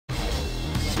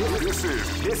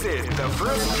This is the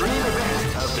first dream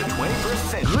event of the 21st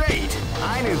century. Great!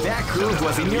 I knew that groove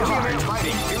was in your heart.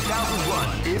 Fighting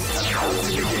 2001 is about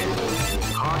to begin.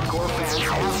 Hardcore fans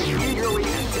have been eagerly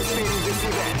anticipating this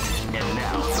event, and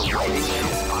now the waiting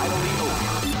is finally over.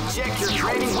 Check your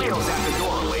training wheels at the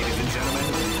door, ladies and gentlemen.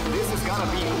 This is gonna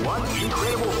be one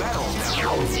incredible battle that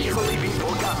won't easily be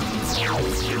forgotten. The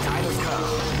time has come.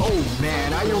 Oh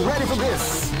man, are you ready for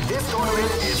this? This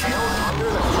tournament is held under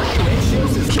the free ratio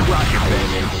system. Keep rocking,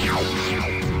 baby.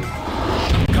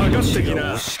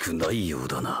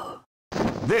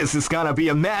 This is gonna be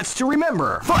a match to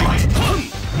remember. Fight! Wow,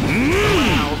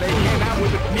 they came out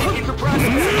with a sneaky surprise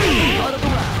at the start of the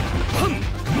round.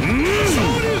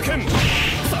 Shoryuken!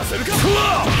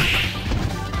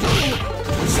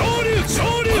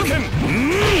 Shoryuken!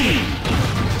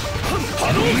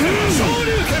 Hadouken!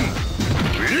 Shoryuken!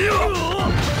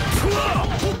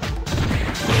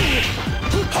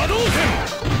 Hadouken!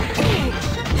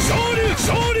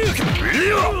 Shoryuken!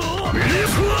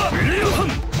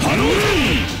 Hadouken!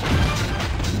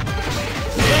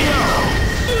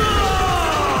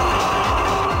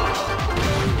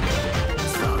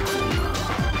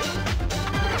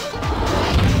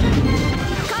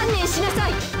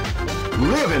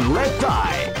 Live and let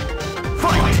die.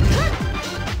 Fight!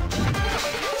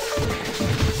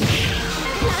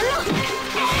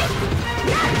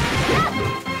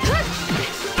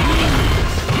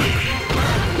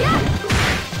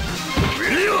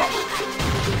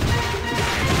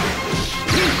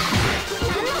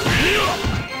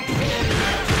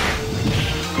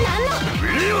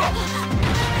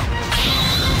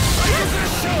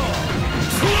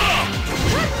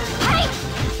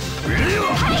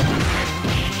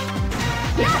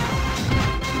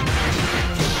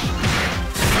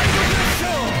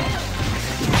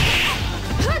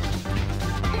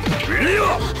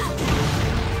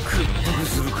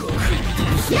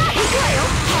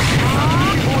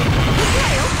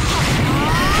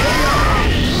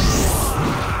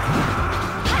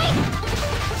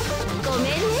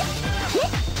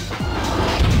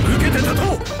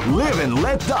 Live and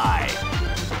let die.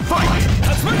 Fight!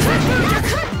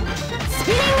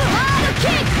 Spinning hard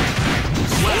kick!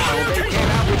 Wow, they came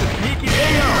out with a sneaky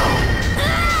KO!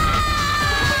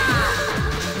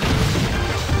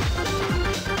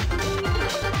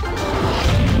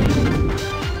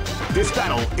 This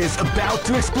battle is about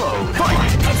to explode.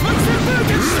 Fight!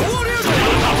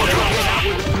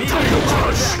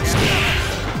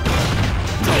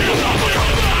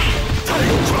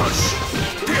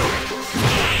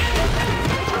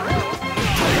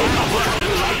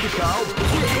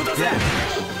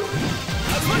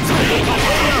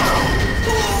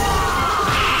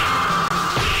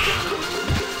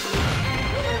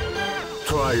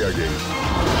 Try again.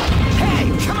 Hey,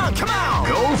 come on, come on!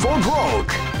 Go for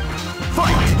broke!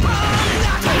 Fight!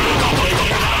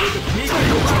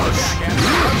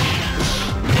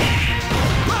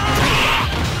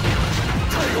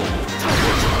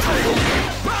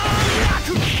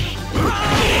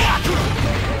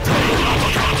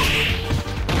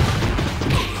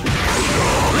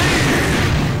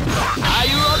 Are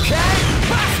you okay?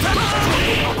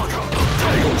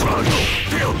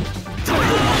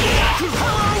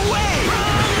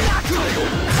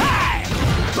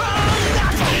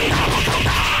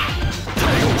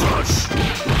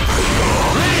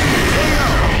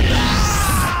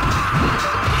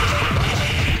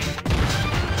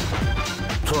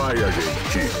 Try again,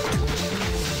 kid.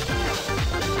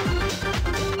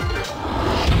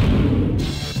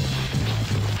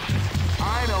 I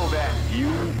know that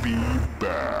you'll be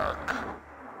back.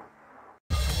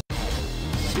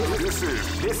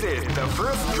 This is the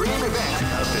first dream event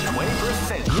of the 21st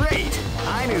century. Great!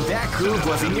 I knew that groove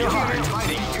was in your heart.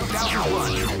 Fighting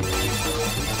 2001.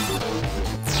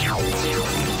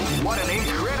 What an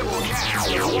incredible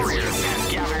cast of warriors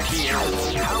has gathered here.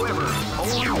 However,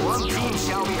 only one team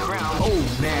shall be crowned. Oh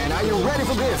man, are you ready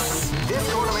for this? This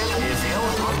tournament is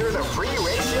held under the free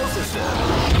ratio system.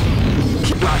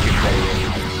 Keep rocking, baby.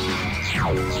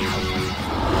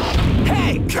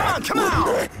 Hey, come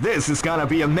on! This is gonna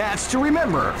be a match to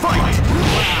remember. Fight!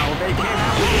 Wow, they came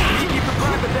out with a sneaky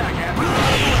surprise attack at me.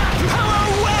 Power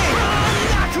away!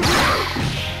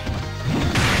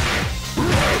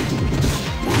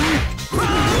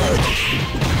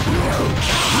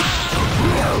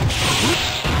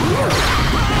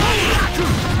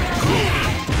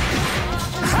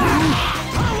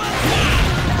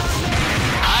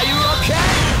 Are you okay?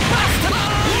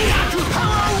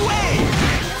 Power away!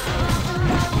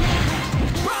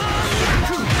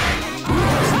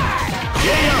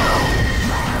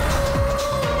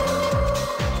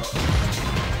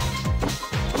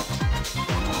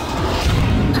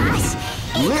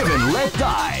 Live and let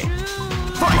die.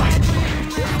 Fight!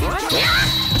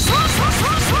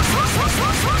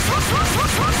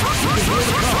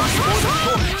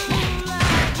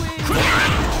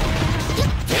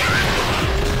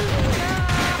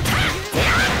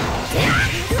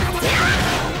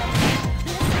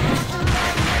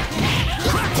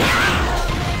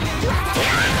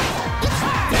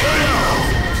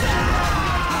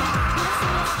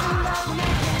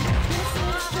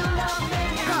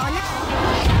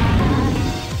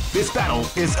 This battle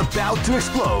is about to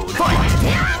explode. Fight!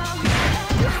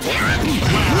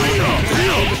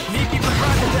 Sneaky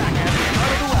surprise attack at the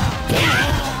start of the round.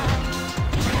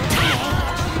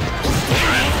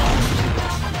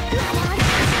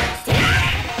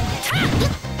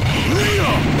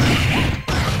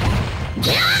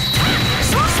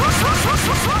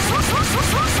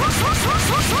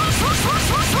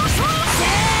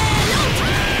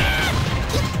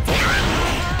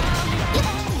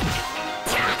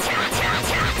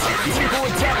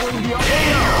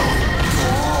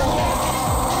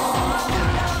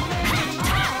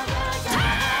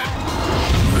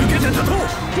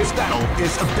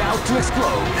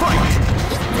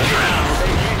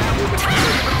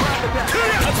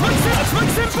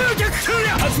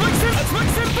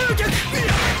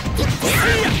 This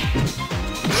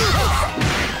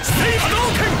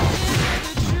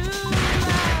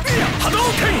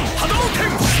battle is about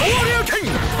to explode.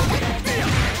 Fight!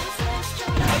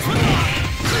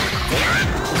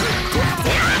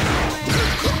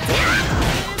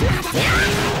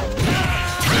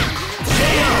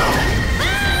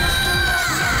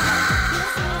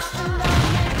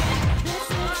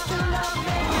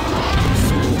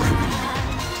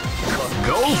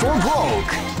 Go for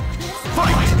broke!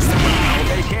 Fight! Somehow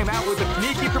they came out with a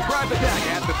sneaky surprise attack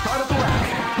at the start of the round.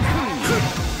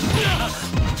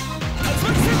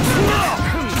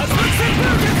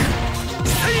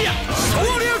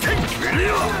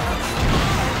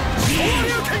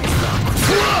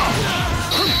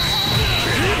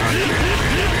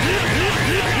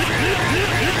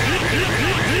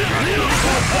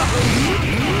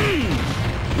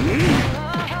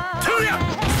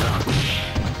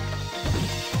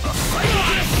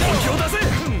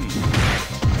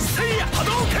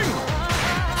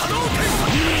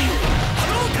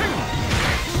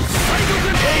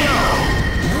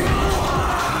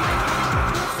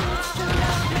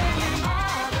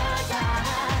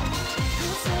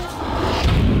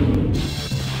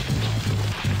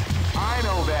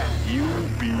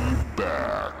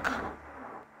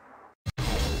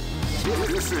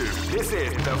 This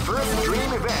is the first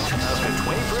dream event of the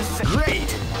 21st century. Great!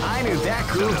 I knew that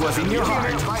groove was in your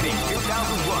heart. Fighting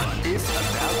 2001 is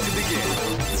about to begin.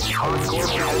 Hardcore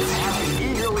fans have been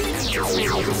eagerly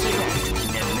anticipating this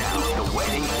event. And now, the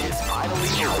wedding is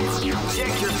finally over.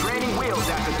 Check your training wheels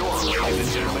at the door,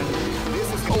 ladies and gentlemen.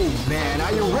 This is... Oh man,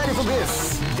 are you ready for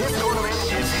this? This tournament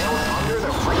is held under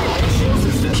the free ratio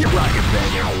system. Keep rocking,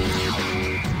 baby.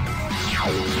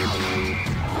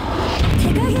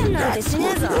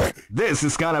 This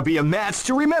is gonna be a match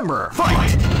to remember.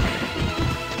 Fight!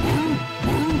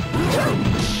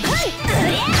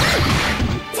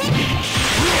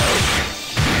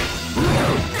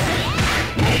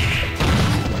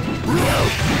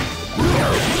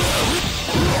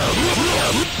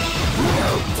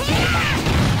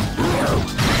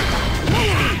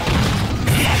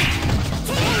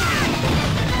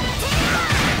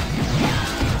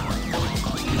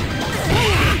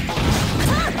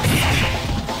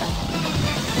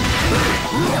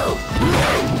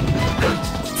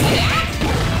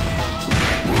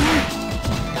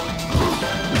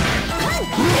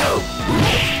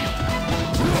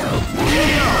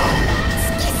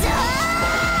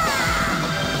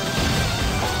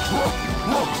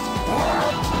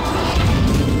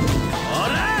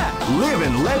 Live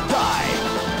and let die.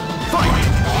 Fight!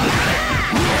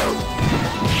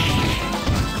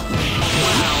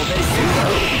 Wow, they keep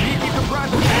the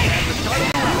surprise attack at the start of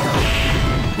the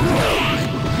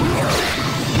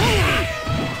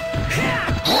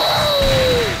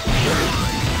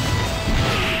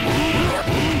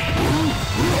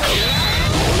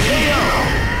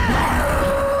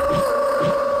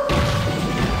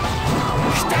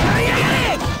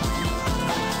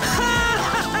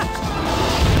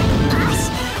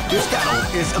This battle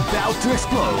is about to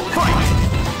explode. Fight!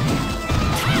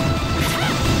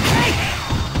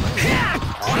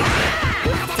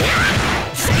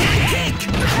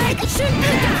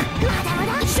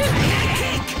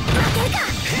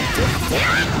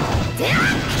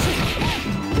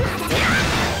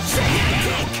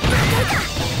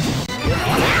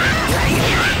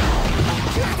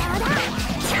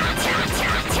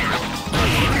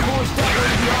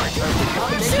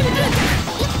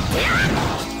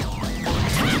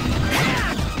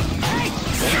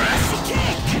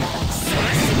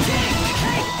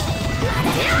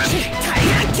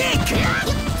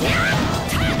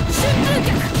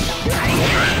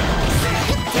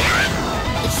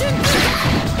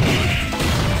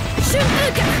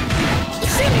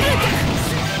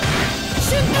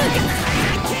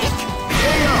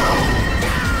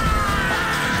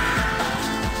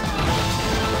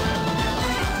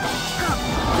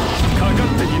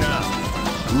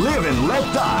 Live and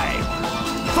let die.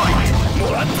 Fight!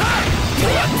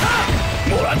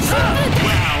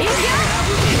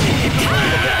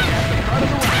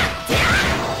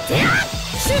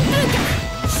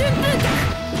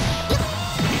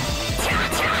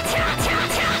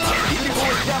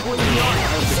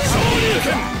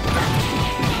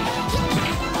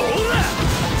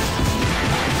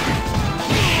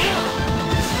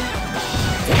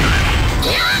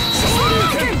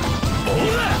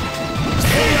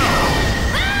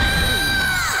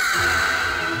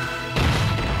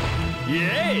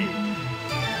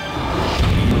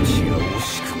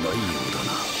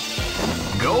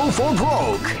 Go for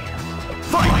broke.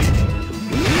 Fight!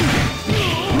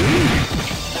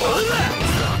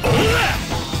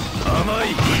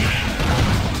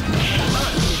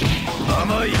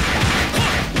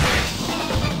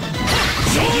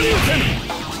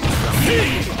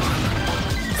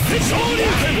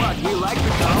 What, you like the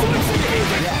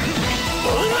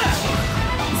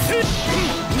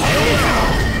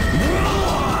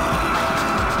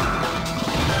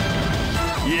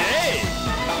Yay!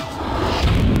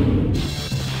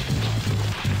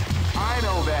 I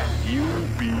know that you'll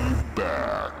be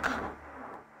back.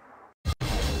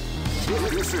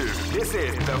 This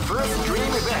is the first dream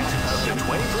event of the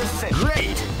 21st century.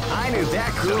 Great! I knew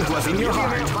that groove was in your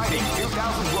heart. Fighting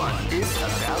 2001 is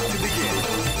about to begin.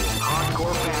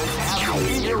 Hardcore fans have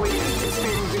been eagerly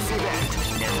anticipating this event,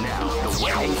 and now the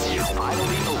waiting is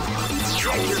finally over.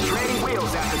 Check your training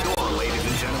wheels at the door, ladies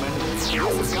and gentlemen. This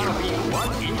is gonna be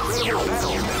one incredible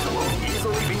battle that won't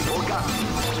easily be forgotten.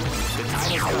 The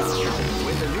time has come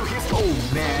with the new history. Oh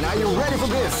man, are you ready for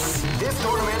this? This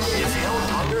tournament is held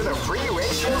under the free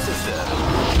ratio system.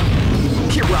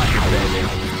 Keep rocking, baby.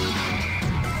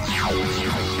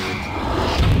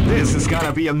 This is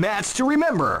gonna be a match to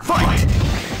remember. Fight!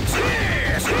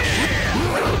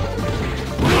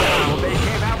 Wow, they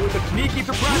came out with a sneaky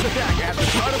surprise attack at the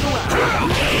start of the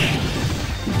round.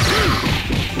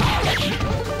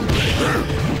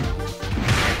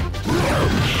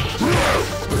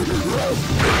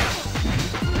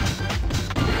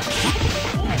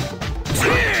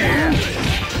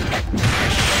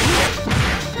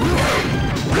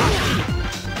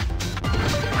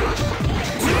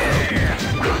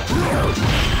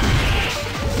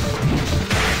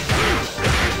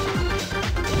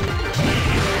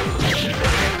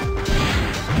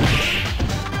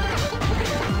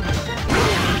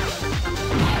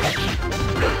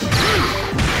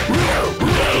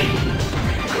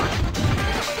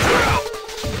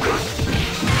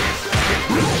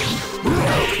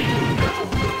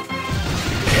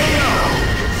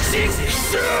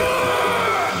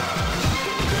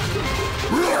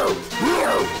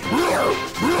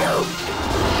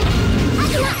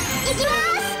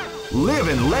 Live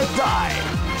and let die.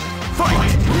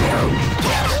 Fight!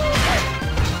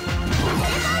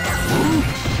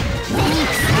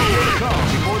 Calm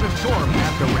before the storm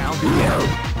at the round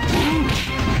begins.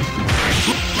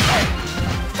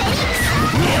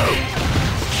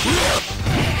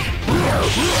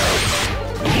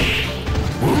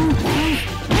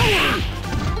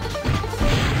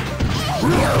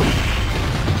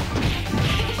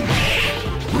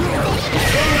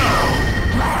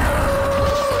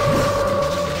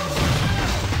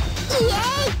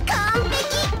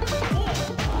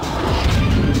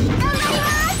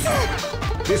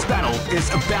 This battle is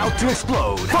about to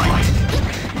explode. Fight!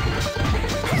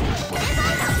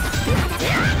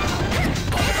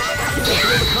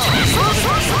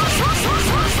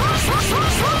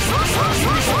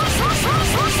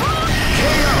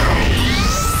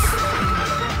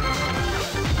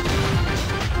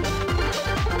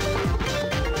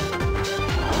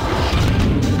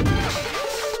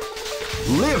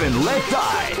 Live and let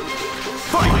die.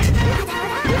 Fight!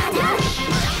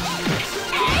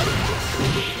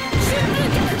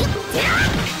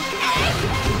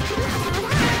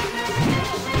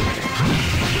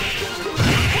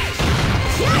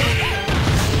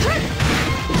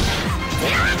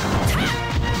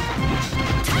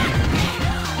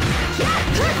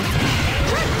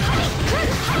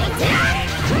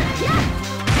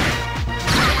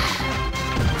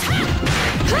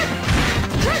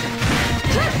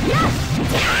 Yeah!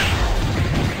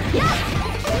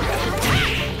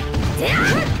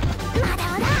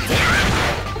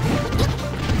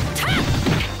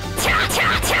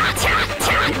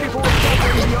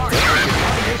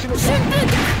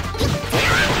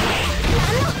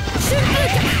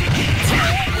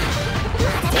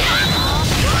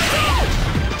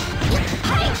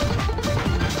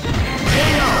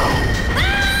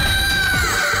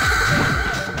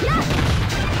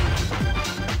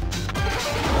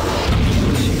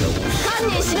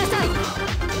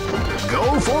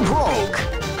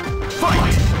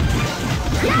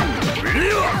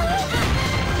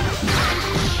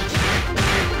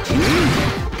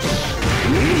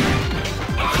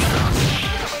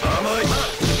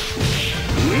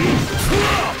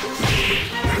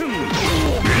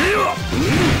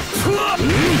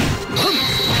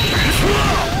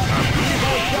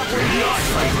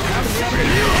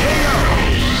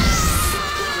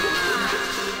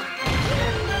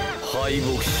 敗北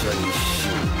者に死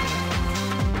ぬ。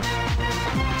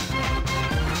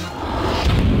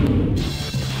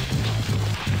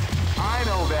I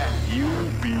know that you'll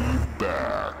be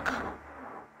back.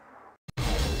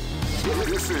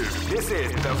 This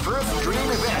is the first dream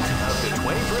event of the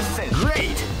 21st century.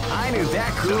 Great! I knew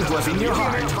that groove was in your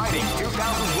heart. Fighting 2001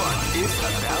 is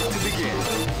about to begin.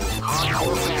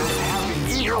 Hardcore fans have been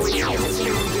eagerly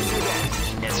anticipating this event,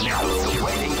 and now the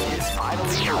waiting is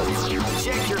finally over.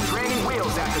 Check your training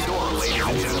wheels at the door, ladies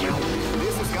and gentlemen.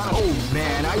 This is gonna. Oh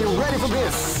man, are you ready for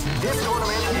this? This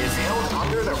tournament is held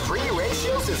under the free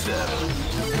ratio system.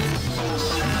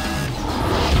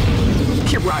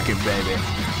 Keep rocking, baby.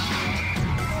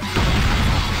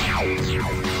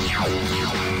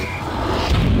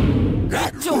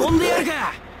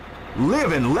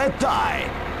 Live and let die.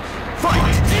 Fight!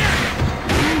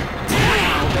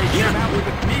 Now they came out with a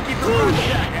sneaky throw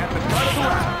attack at the cut of the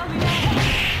round.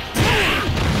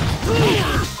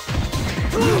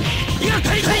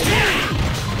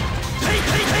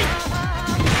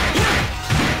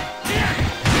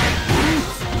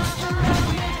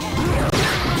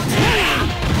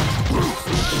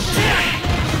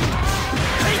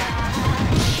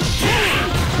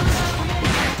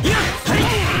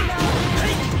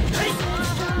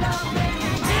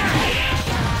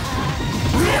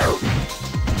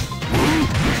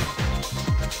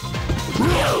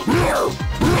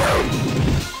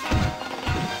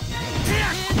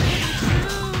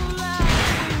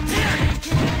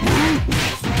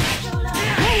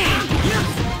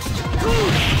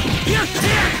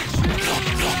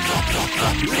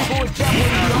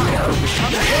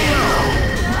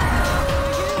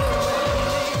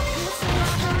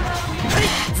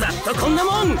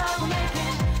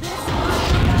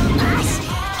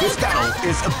 This battle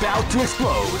is about to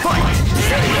explode. Fight!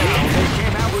 They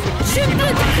came out with a sneaky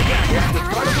throw attack at the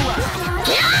cut of the round.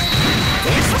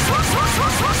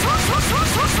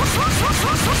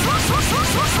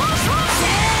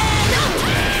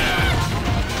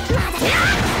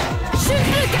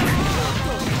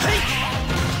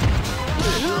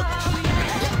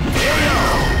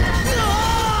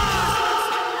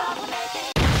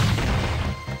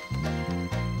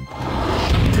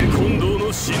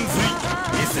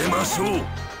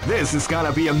 This is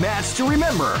gonna be a match to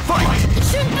remember. Fight!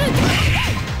 They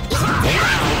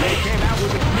came out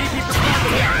with a sneaky attack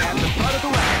at the front of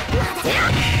the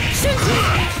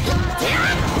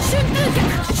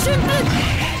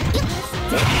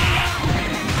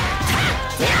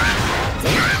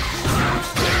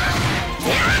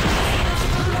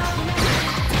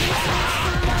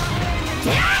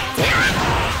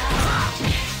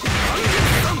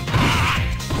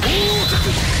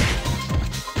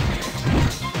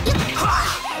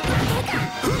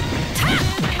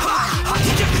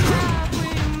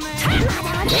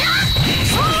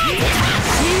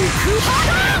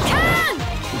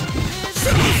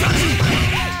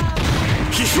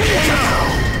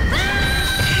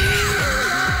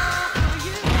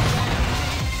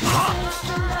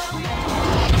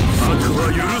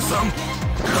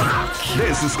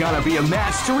This is gonna be a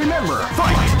match to remember.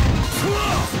 Fight!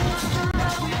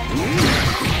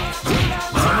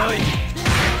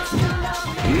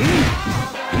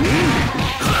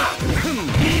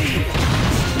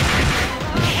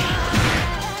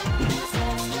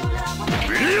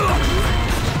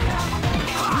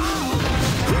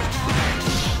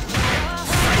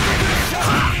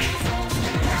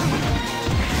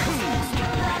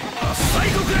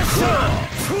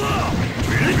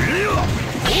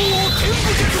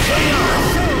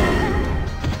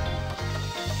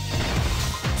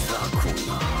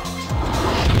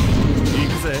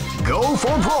 Go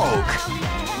for broke!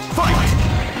 Fight!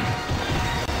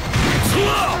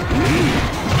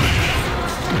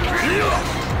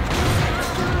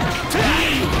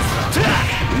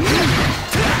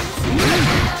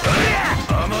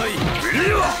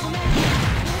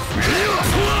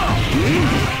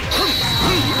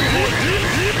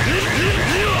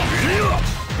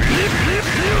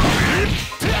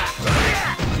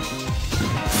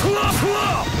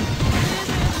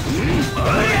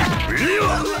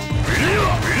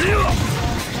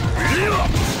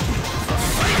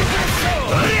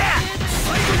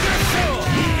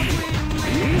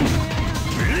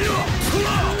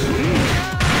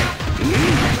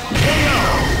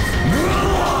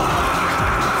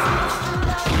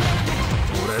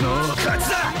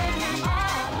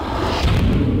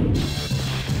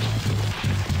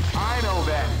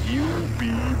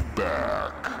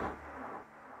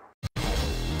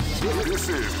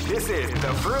 This is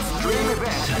the first dream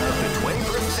event of the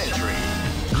 21st century.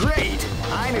 Great!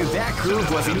 I knew that groove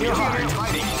was in your heart.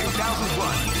 Fighting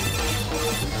 2001.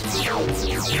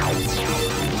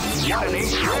 What an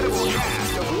incredible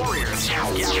cast of warriors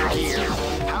gathered here.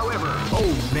 However,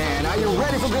 oh man, are you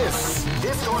ready for this?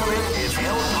 This tournament is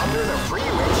held under the free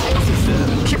ratio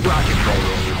system. Keep rocking,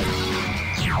 baby.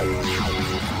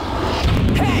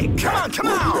 Hey, come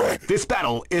on! This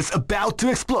battle is about to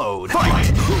explode.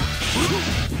 Fight!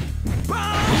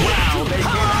 Wow, they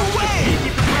came away!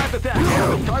 Keep the drive attack at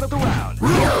the start of the round.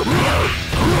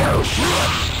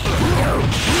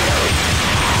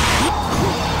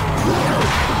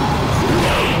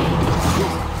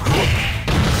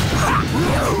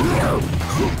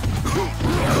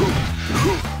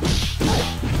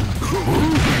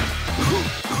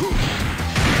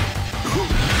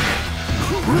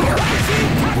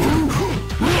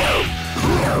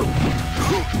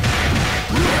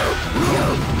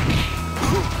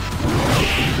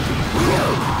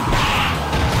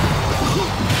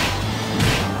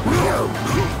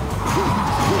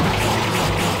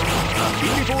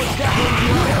 Beautiful javelin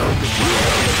behind the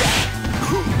attack.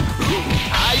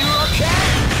 Are you okay?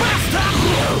 Buster!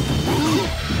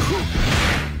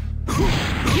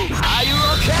 Are you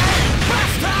okay?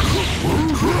 Buster!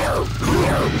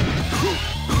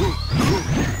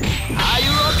 Are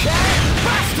you okay?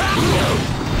 Buster!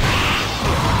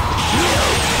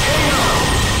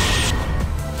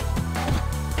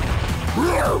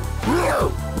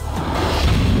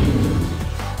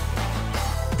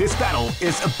 This battle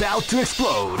is about to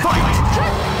explode. Fight!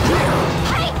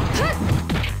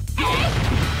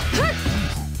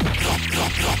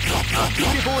 A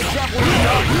beautiful example of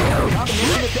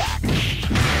combination attack.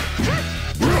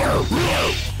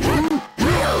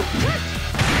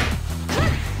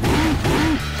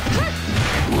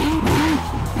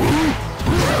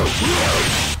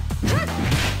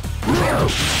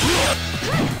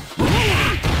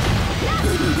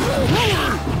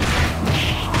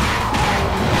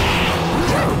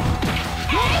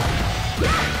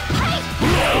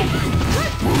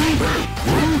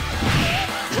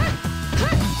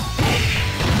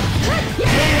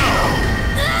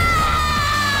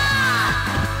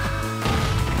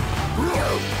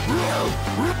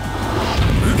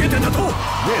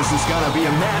 This is gonna be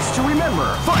a match to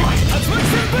remember. Fight!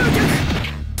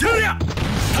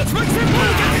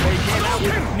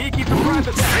 Sneaky surprise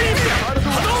attack. Part of the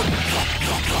round.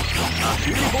 A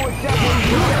beautiful example of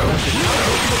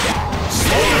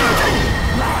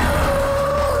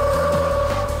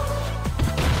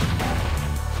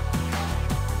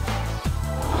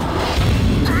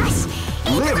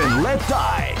live and let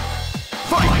die.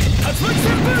 Fight!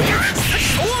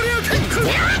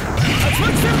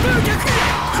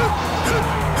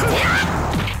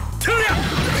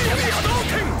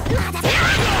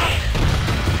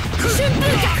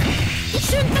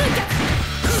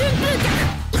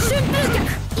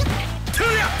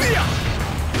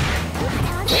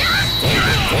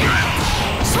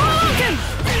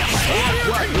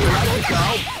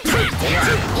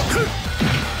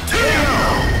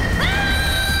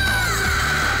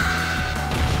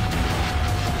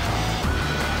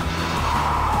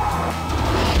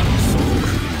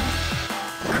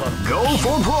 Go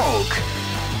for broke!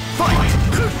 Fight!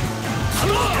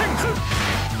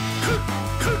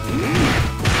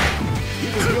 You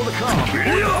can feel the calm before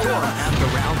the storm as the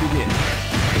round begins.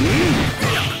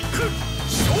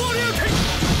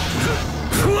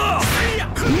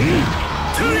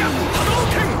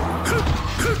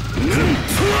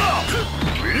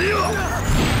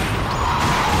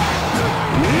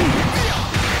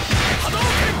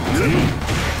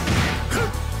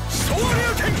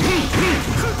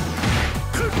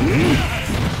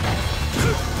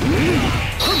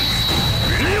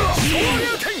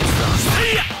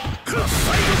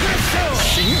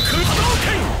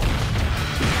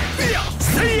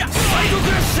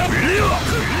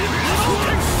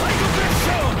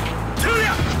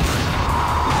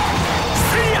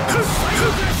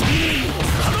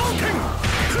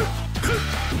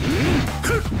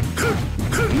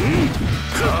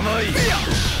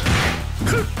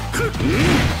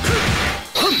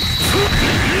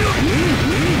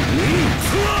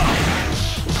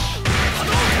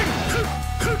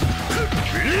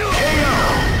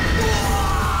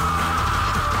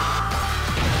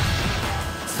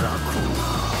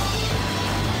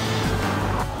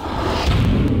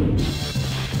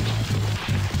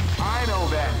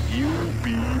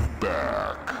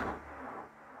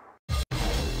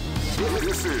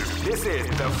 This is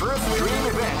the first dream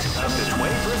event of the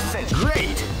 21st century.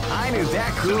 Great! I knew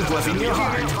that groove was in your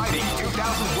heart. Fighting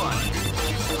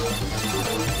 2001.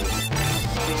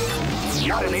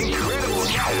 What an incredible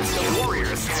cast of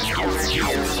warriors has gathered here.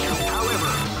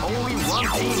 However, only one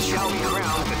team shall be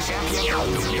crowned the champion of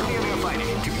the Millionaire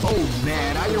Fighting. Oh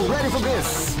man, are you ready for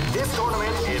this? This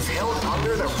tournament is held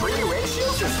under the free ratio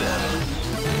system.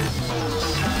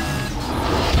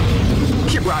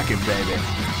 Keep rocking, baby.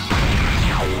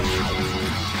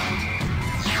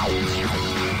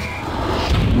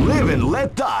 Live and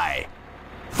let die.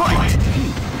 Fight!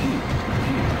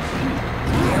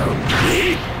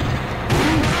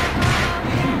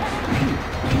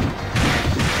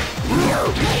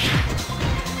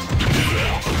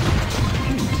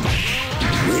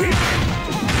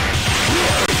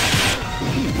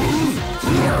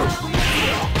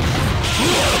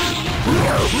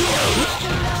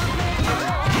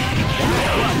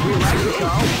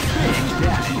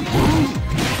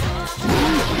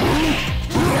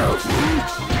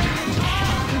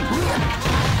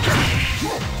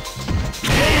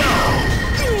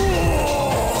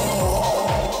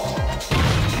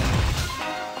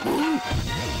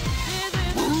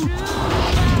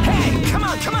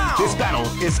 This battle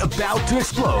is about to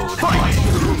explode. Fight!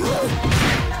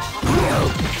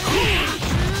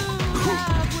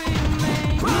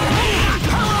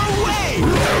 Power away!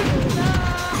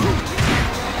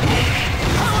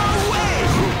 Power away!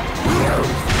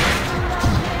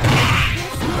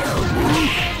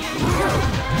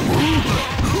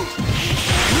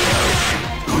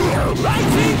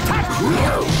 Rising tap!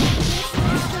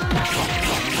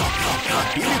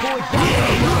 Beautiful example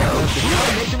of the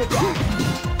combination attack.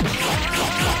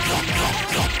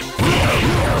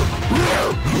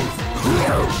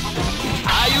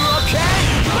 Are you okay?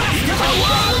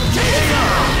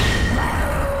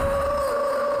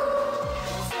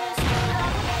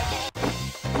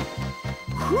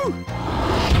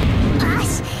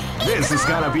 This is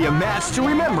gonna be a match to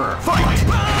remember. Fight!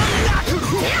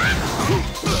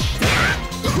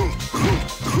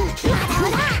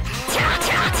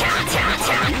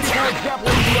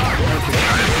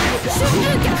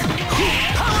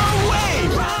 Power away!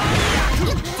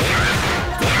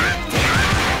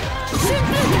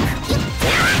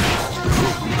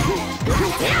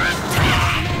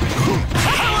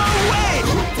 Power away!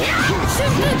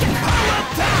 Power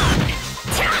down!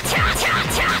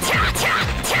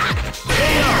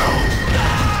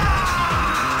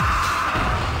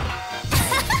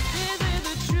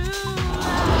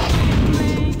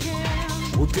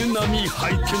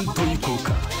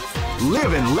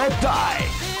 Live and let die.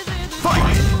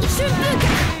 Fight!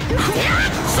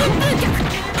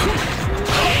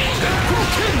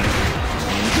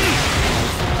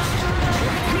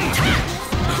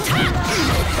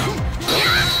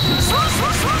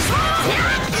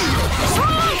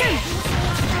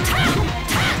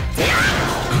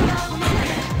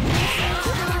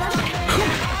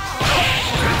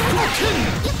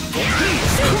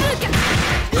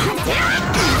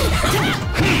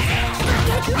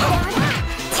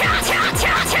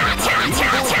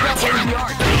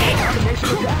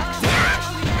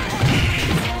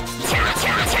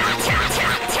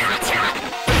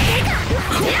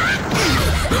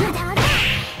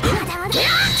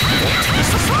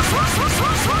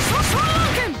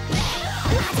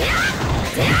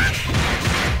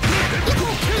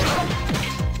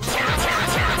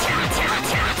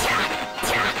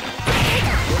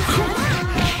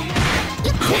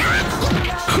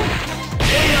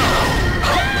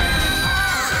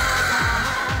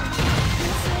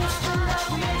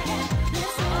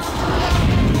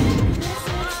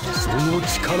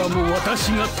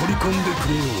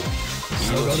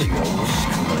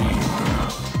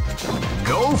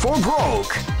 Go for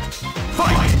broke!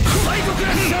 Fight!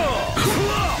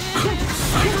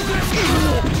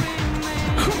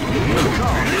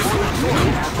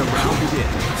 As the round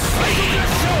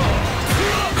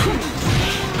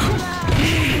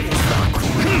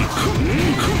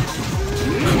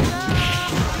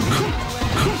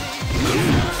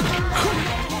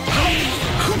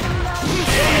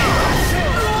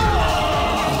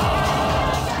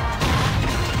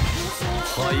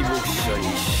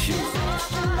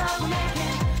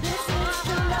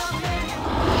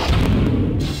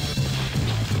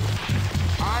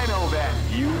I know that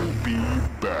you'll be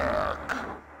back.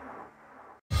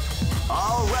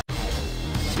 All right.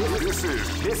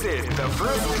 This is the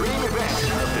first dream event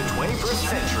of the 21st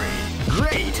century.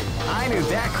 Great! I knew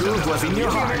that groove was in your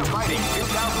heart. Fighting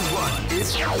 2001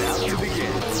 is about to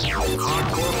begin.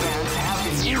 Hardcore fans have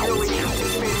been eagerly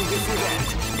anticipating this event,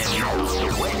 and now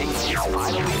the waiting is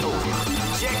finally over.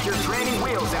 Check your training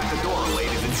wheels at the door,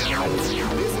 ladies and gentlemen.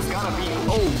 This is gonna be...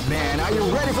 Oh man, are you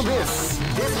ready for this?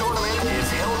 This tournament is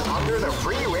held under the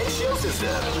free ratio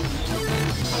system.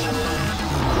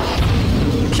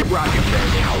 rocking,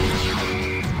 baby.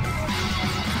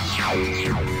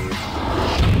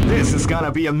 This is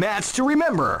gonna be a match to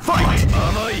remember. Fight!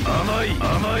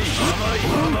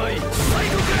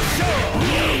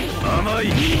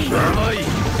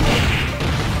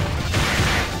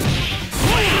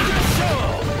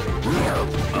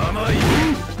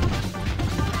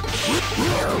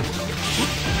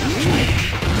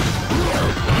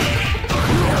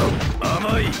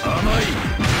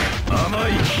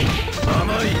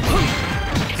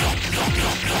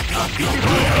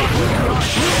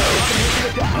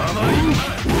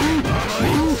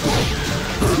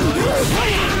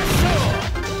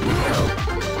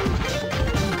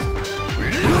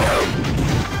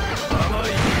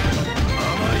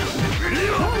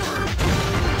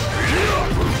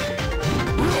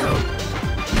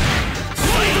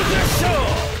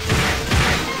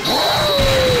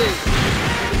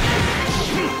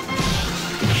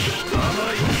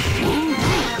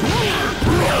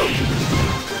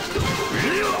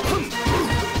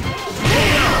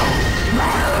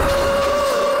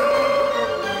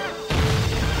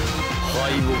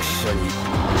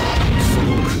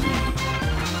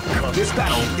 This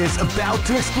battle is about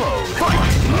to explode. Fight!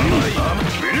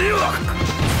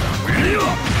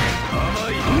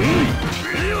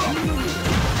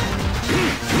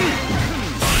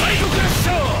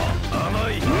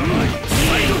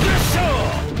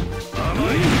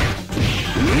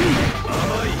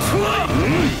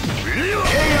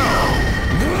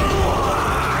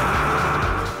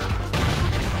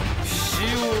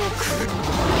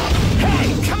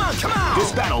 Hey, come on, come on!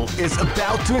 This battle is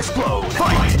about to explode.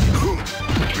 Fight!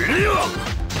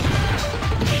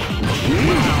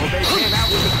 Wow, they came out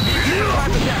with a sneaky power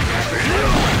attack!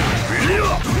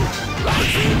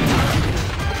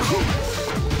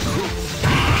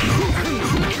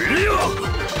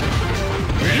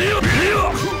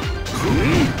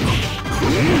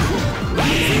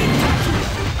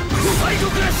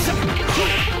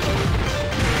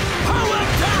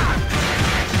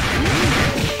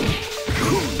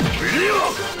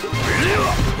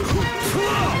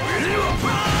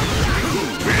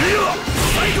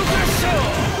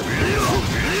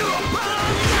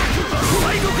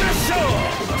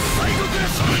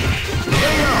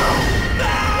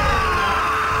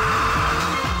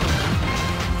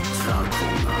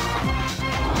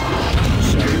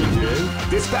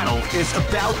 This battle is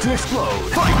about to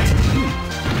explode. Fight!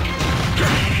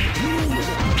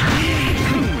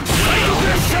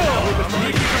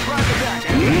 Surprise attack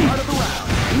at the start of the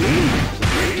round.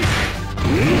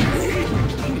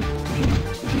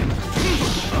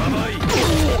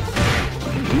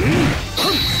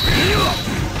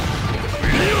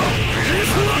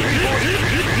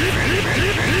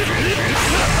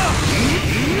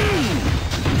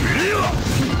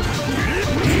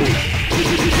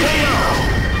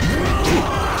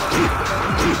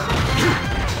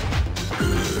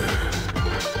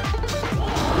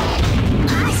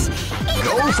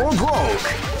 Go for broke.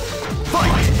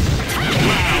 Fight!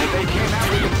 Wow, they came out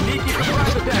with a sneaky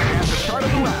surprise attack at the start of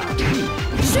the round.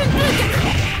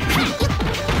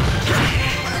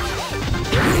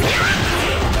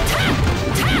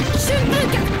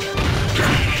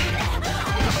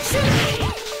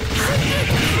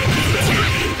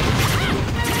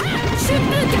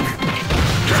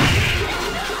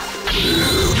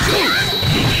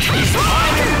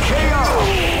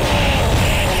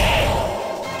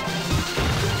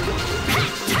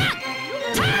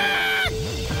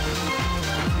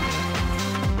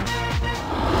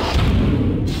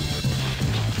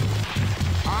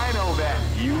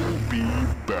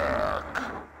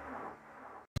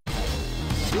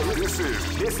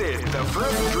 This is the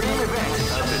first dream event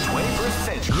of the 21st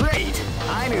century. Great!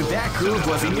 I knew that groove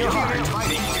was in your heart.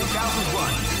 Fighting 2001.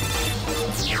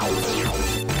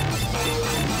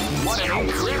 What an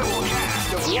incredible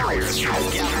cast of warriors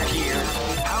has gathered here.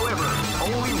 However,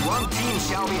 only one team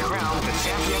shall be crowned the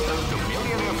champion of the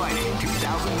Millionaire Fighting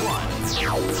 2001.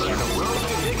 But the road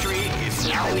to victory is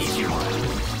not an easy one.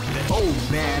 Oh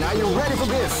man, are you ready for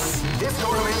this? This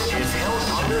tournament is held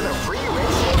under the free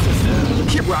ratio system.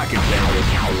 Keep rocking, baby.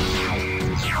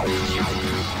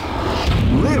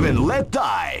 Live and let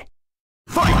die.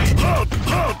 Fight!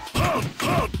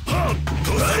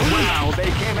 Wow,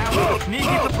 they came out with a sneaky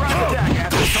surprise attack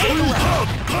at the start of the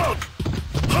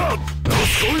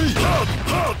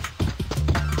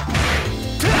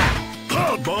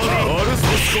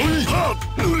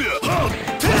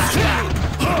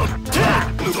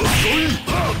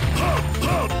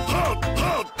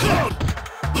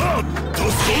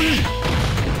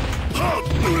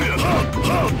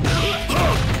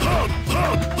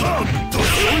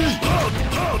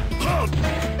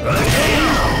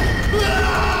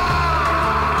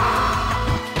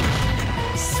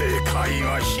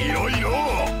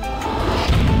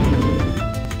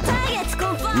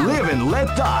and let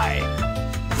die.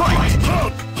 Fight!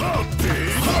 Wow,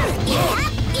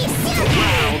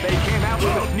 they came out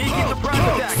with a sneaky surprise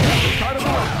attack at the start of the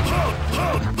round.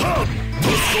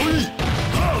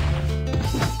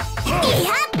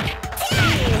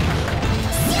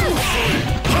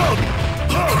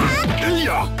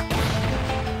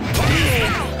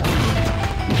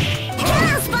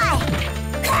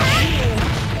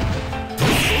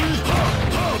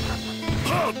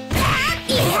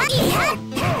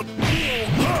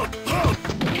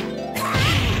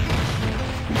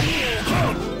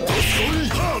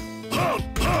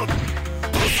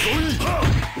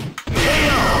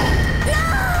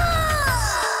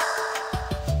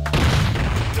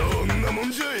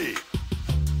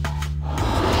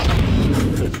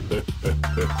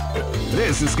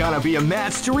 This is gonna be a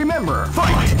match to remember.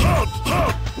 Fight!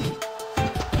 Wow,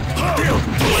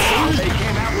 they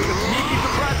came out with a sneaky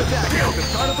surprise attack at the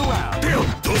start of the round.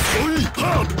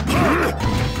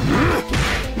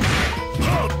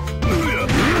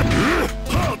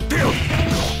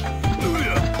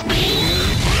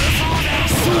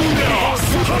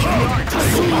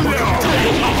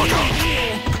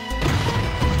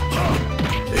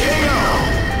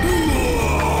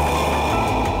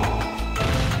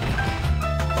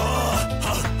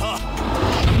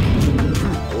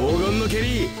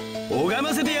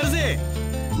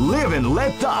 Live and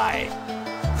let die.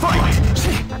 Fight!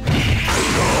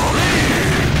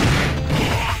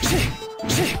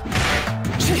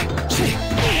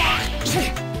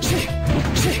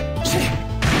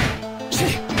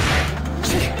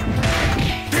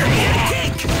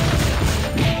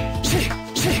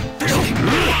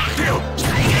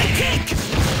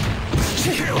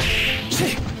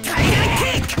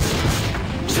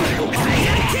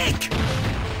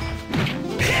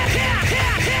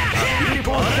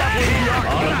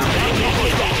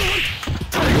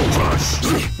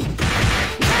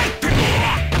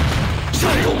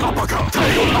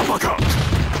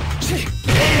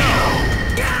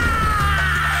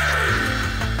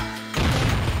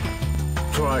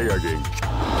 Try again.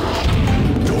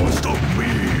 Don't stop me.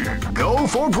 Go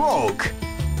for broke.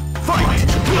 Fight!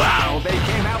 Wow, they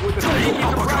came out with a sneaky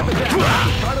surprise attack at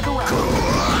the start of the round.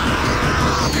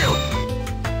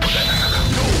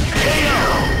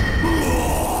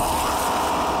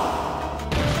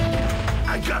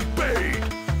 I got paid.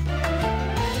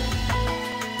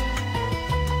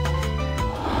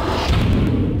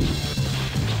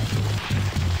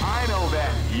 I know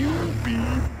that you'll be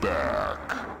back.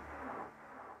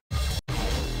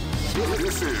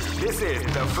 This is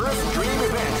the first dream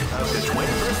event of the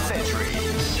 21st century.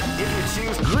 If you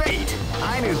choose great,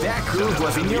 I knew that groove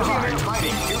was in your heart.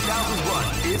 Fighting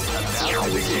 2001 is about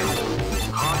to begin.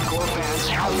 Hardcore fans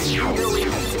have been eagerly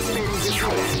anticipating this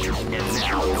event, and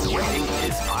now the waiting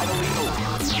is finally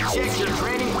over. Check your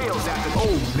training wheels at the...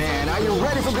 Oh man, are you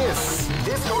ready for this?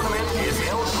 This tournament is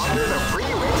held under the free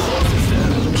ratio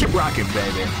system. Keep rocking,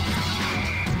 baby.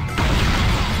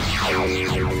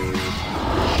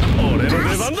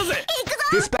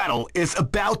 This battle is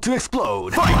about to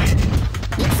explode. Fight!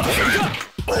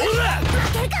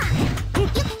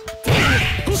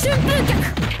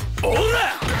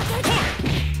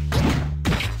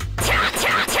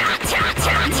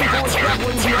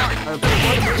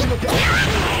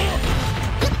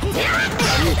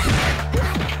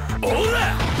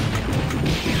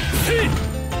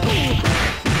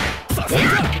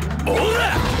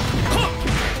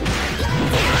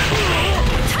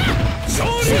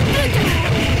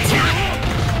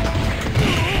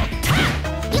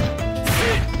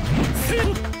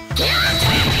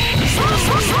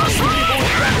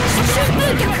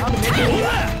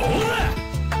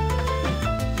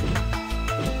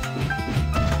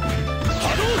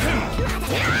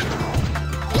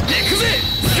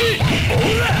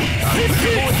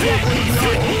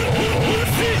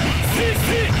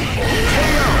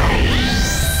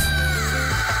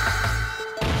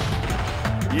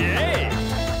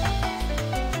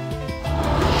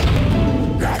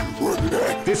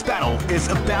 This battle is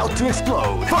about to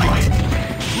explode. Fight!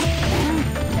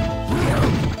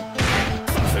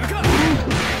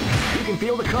 You can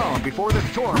feel the calm before the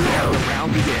storm as the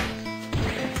round begins.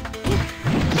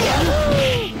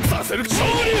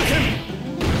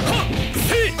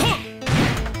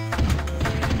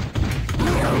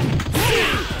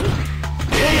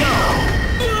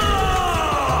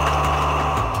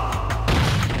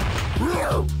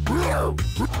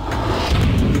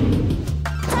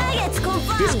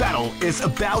 This battle is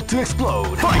about to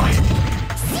explode. Fight!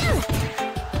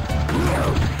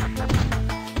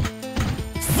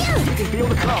 You can feel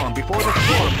the calm before the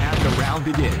storm as the round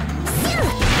begins.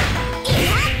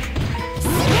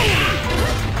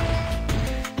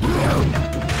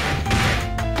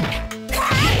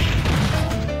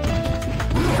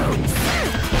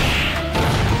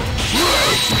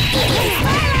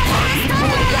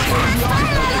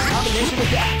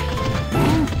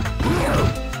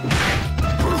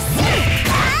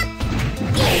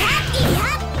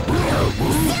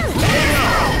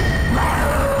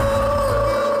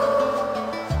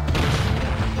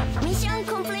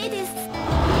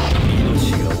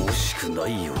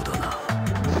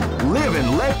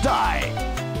 and let die.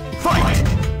 Fight!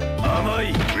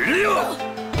 Amai, Rio!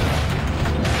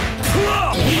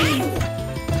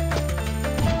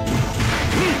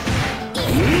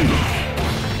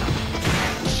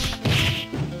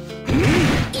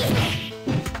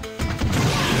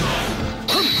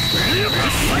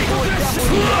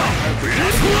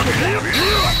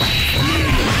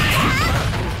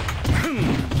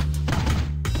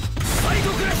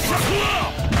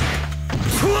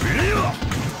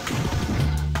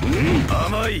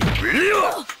 Amai,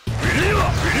 Rio!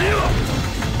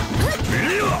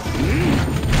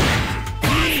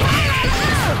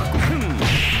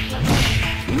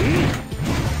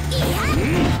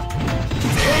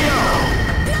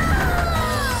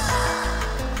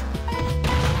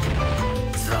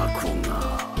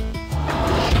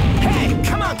 Hey,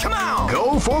 come on!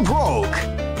 Go for broke!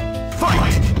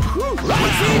 Fight!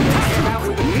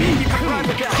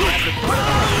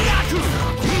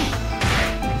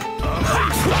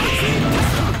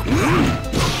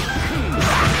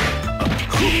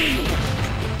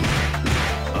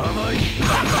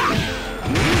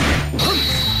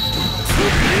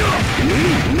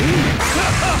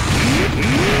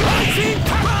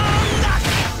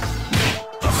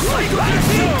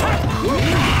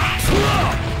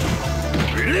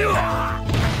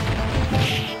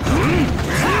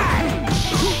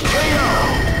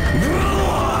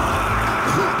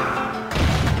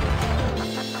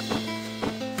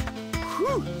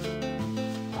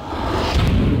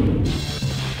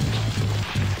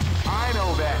 I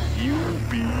know that you'll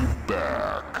be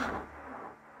back.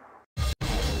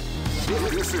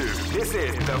 This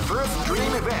is the first dream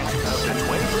event of the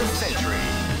 21st century.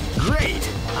 Great!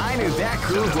 I knew that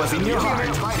groove was in your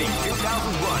heart. Fighting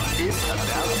 2001 is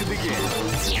about to begin.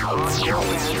 Hardcore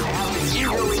fans have been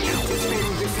eagerly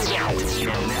anticipating this event,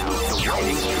 and now the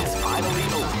waiting is finally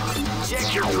over.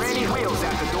 Check your training wheels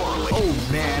at the door. Oh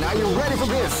man, are you ready for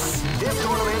this? This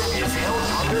tournament is held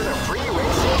under the free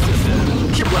ratio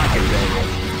system. Keep rocking,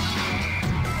 baby.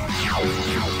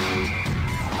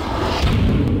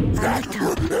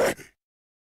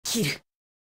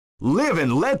 Live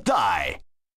and let die.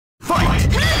 Fight!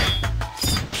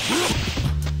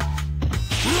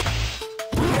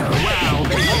 Wow,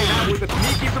 they came out with a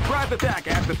sneaky surprise attack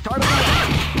at the start of the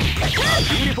round. A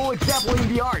beautiful example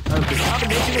in the art of the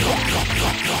combination attack.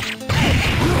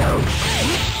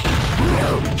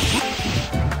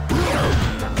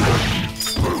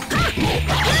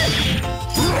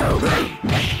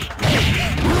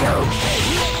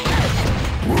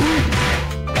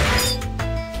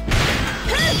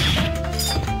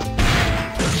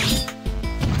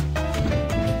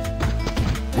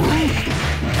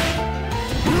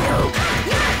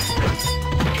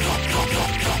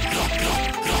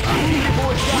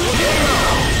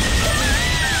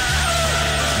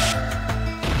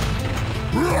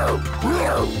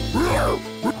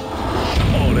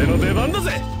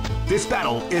 This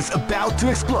battle is about to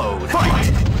explode.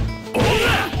 Fight!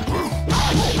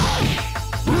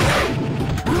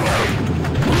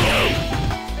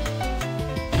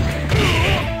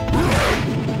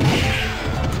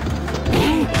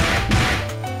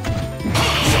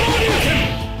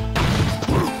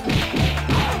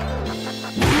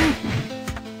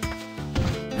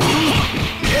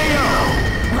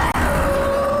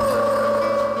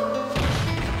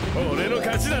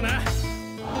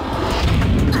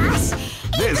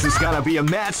 This is gonna be a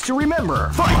match to remember.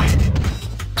 Fight!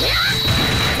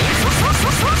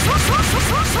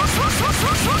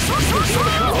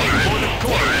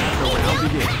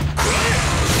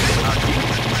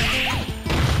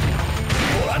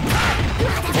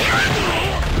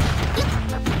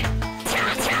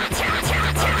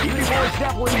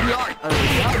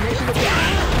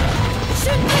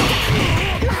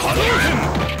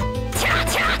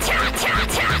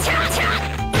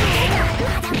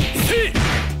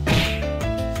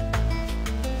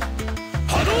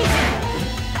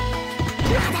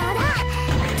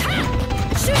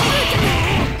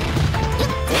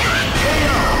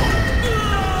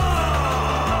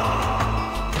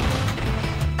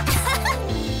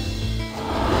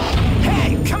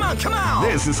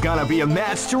 This is gonna be a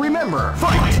match to remember.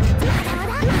 Fight!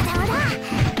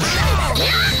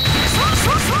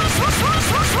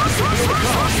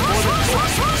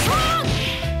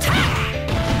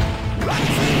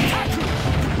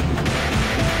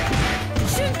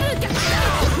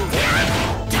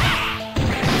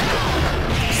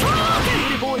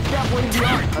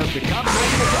 Of the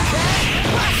combination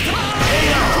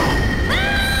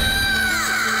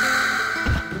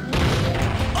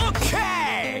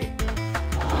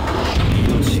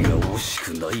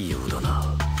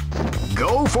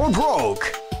Go for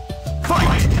broke.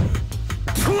 Fight!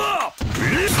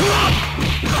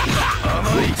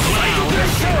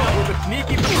 With a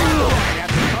sneaky attack at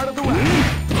the start of the round.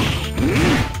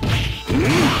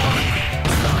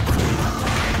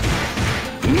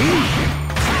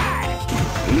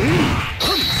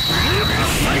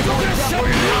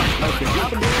 Of the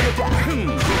combination attack.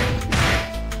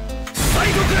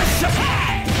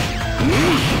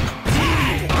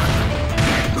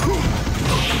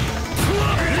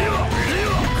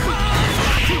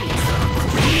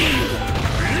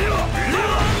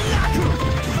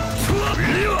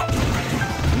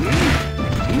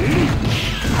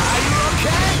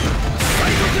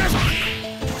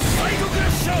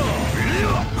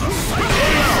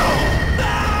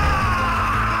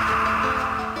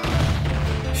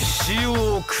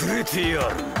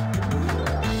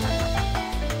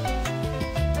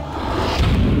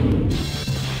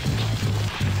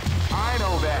 I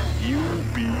know that you'll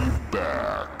be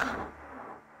back.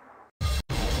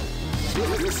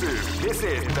 This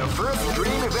is the first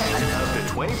dream event of the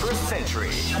 21st century.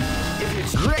 If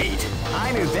it's great,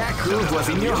 I knew that groove was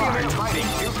in your heart. Fighting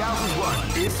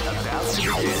 2001 is about to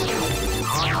begin.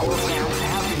 Hardcore fans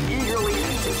have been eagerly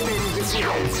anticipating this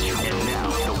event, and now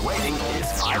the waiting is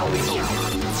finally over.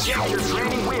 Check your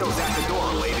training wheels at the door,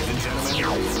 ladies and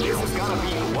gentlemen. This is gonna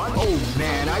be one. Oh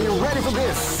man, are you ready for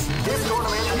this? This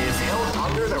tournament is held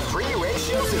under the free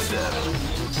ratio system.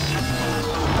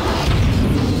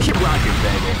 Keep rocking,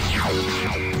 baby.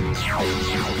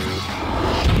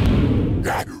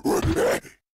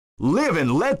 Live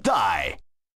and let die.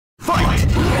 Fight!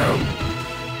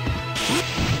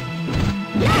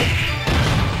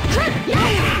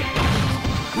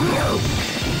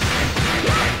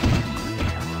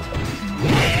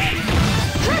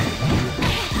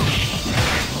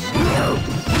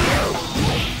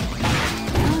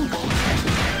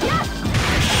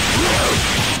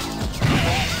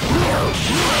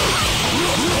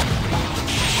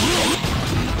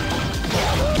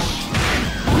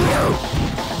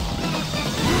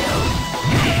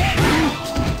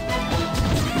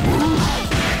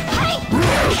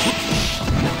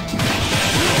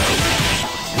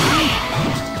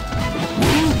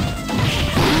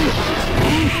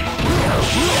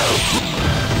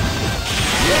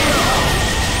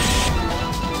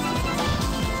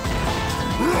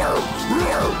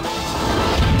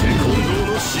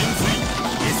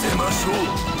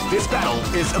 This battle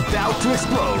is about to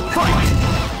explode. Fight!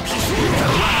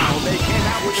 Wow, they came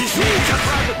out with a huge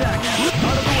surprise attack at the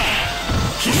start of the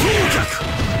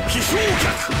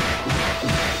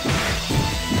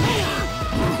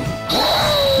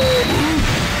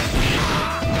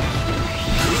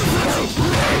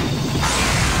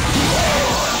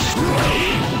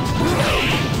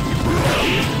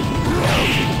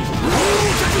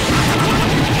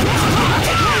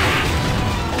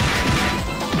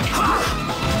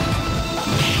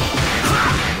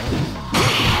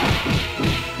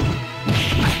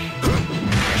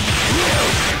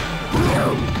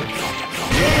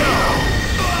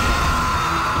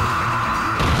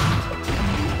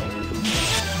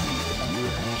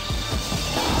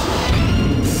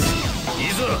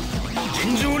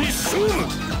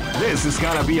This is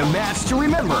gonna be a match to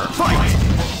remember. Fight! Wow,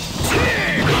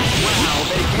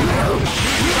 they came out with a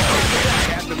huge surprise attack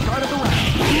at the start of the round.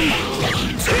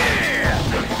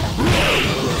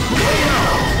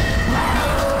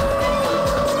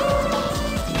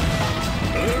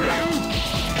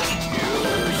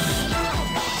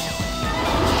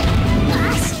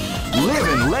 Live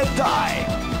and let die.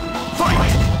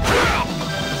 Fight! Wow,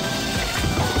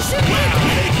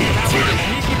 they came out with a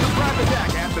sneaky surprise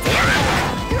attack at the start of the round.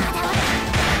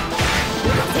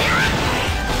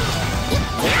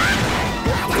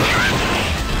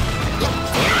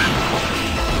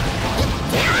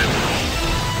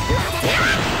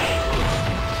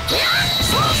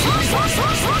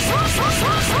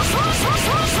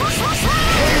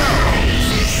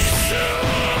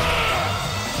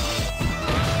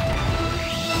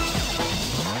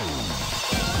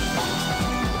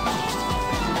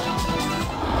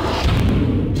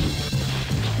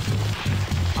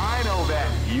 I know that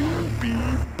you'll be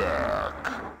back.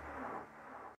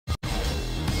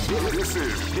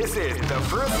 This is the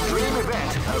first dream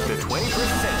event of the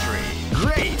 21st century.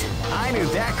 Great! I knew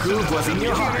that groove was in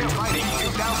your heart. Fighting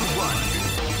 2001.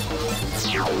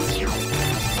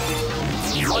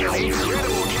 What an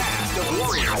incredible cast of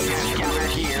warriors has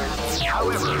gathered here.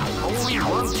 However, only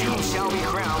one team shall be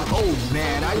crowned. Oh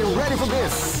man, are you ready for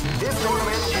this? This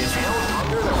tournament is held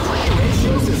under the free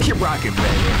ratio system. Keep rocking,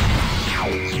 baby.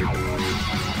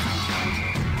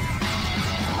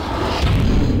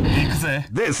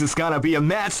 This is gonna be a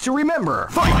match to remember.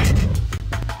 Fight!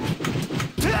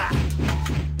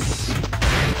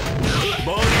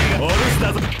 ボディがお留守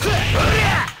だぞ。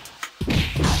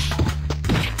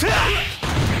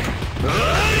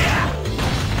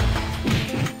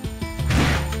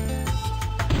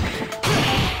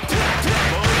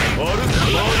お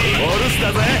留守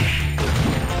だぜ。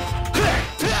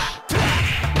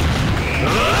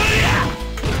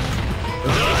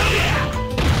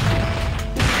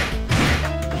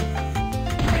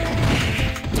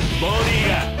ボデ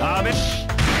ィが雨。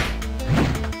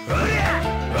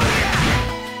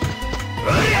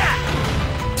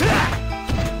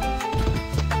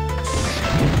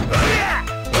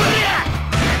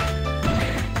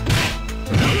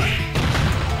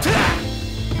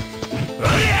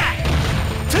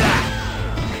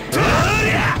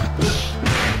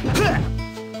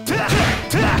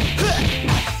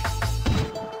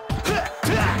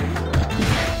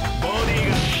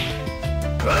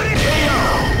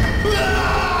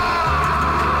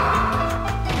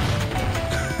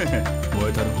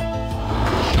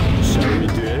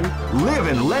Live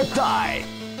and let die.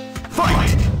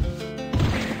 Fight!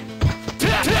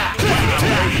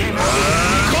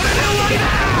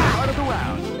 Part of the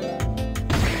round.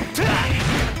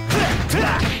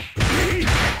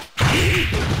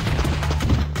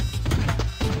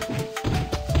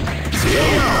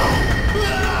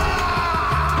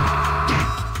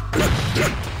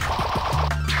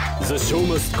 The show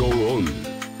must go on.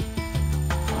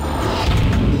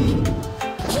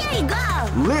 Here you go!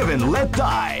 Live and let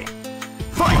die.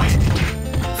 Fight!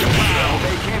 Well,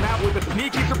 they came out with a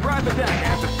sneaky surprise attack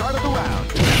at the start of the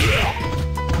round.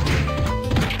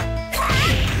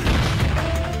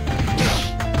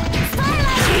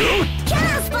 Starlight!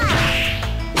 Killer spot!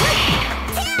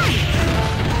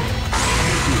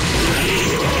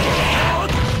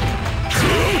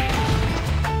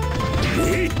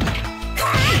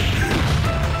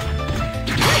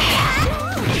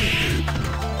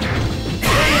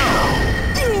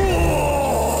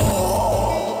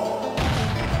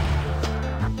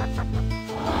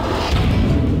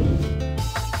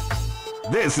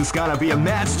 This is gonna be a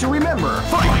match to remember.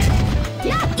 Fight!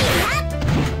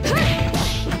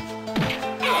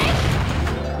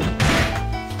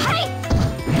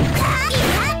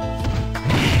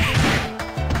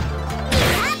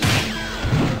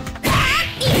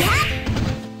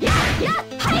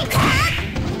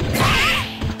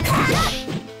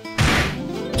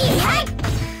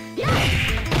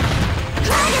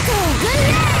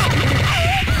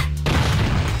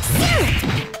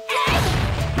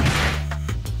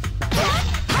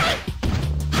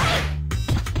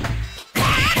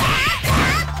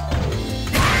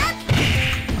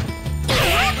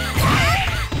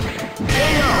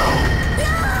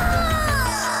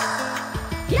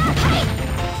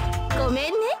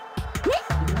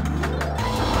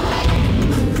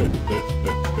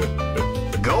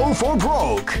 Go for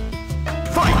broke.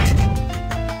 Fight!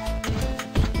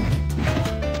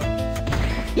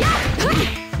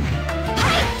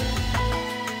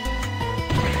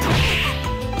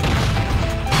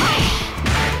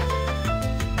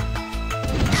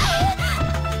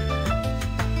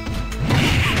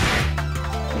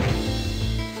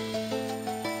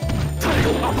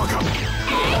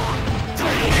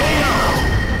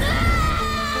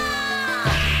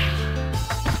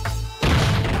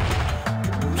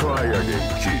 Try again,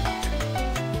 kid.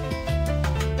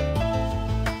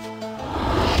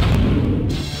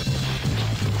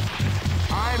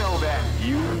 I know that.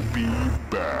 You'll be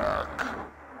back.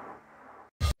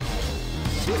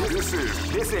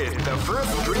 This is the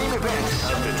first dream event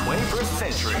of the 21st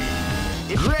century.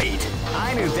 Great!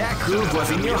 I knew that groove was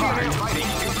in your heart. Fighting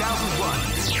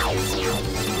 2001.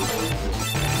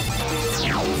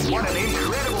 What an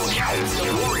incredible cast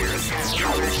of warriors has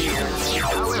gathered here.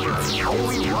 However,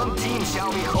 only one team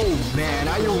shall be. Oh man,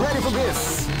 are you ready for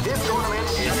this? This tournament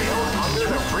is held under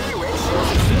the free ratio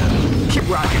system. Keep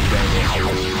rocking, baby.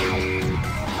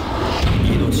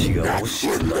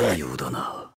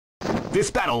 This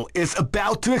battle is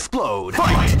about to explode.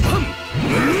 Fight!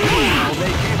 Well,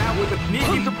 they came out with a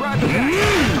sneaky surprise attack at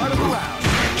the start of the round.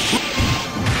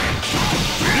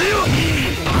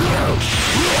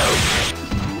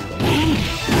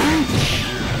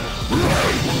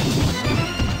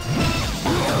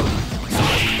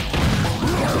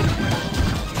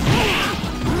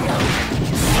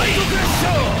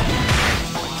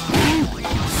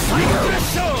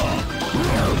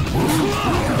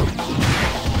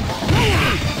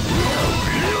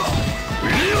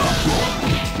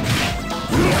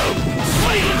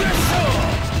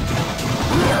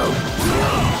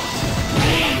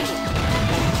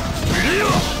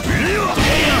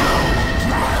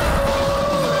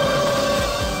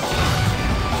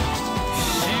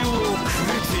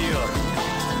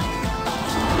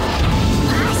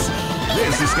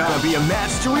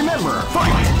 match to remember.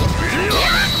 Fight!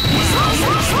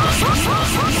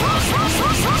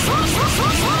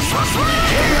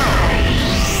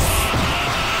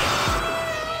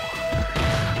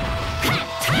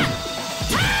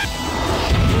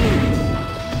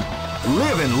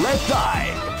 Live and let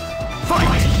die.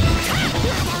 Fight!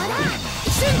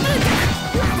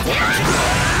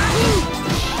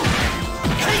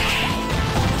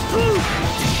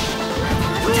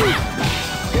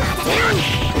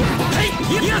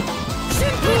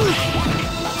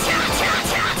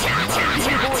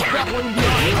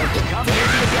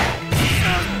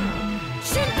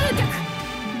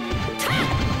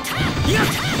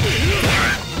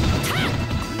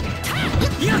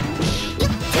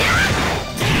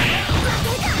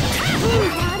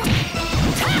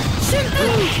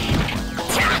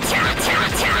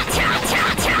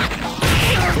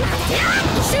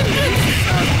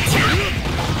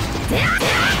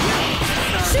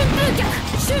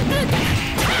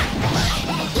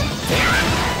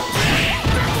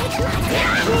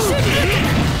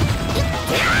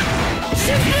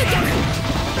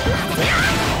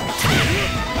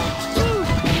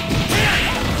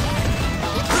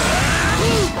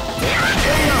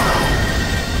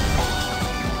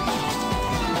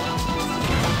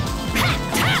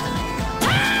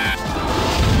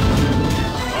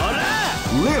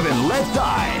 Live and let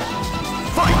die.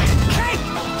 Fight!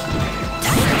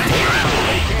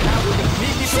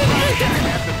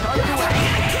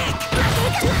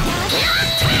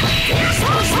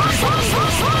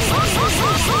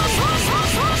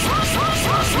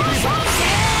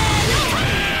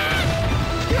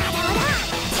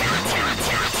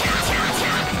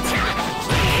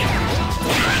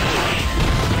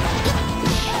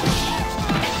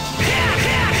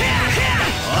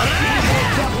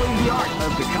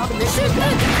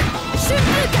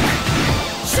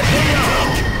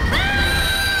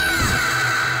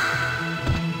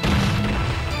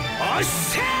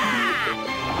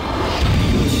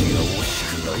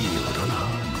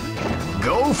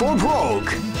 Go for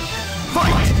broke.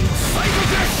 Fight!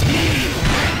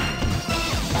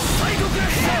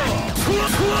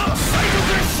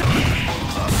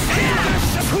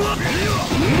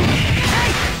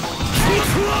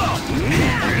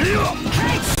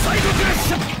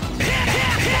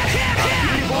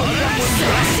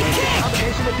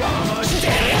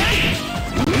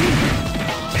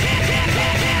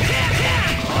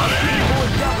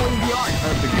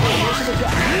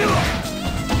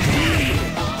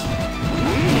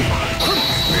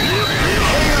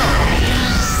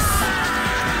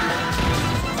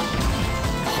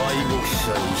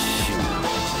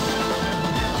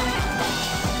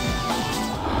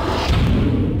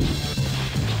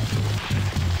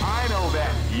 I know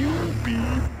that you'll be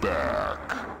back.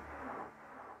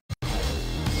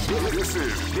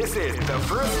 This is the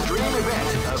first dream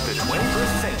event of the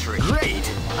 21st century.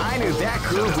 Great! I knew that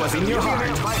groove was in your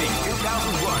heart. Fighting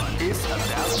 2001 is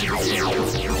about to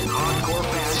begin. Hardcore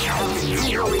fans have been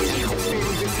eagerly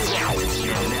anticipating this event,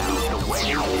 and now the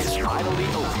wait is finally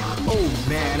over. Oh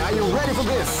man, are you ready for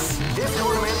this? This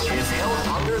tournament is held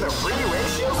under the free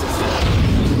ratio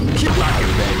system. Keep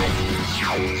rocking, baby.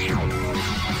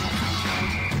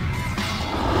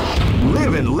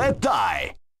 Live and let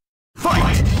die.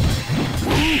 Fight!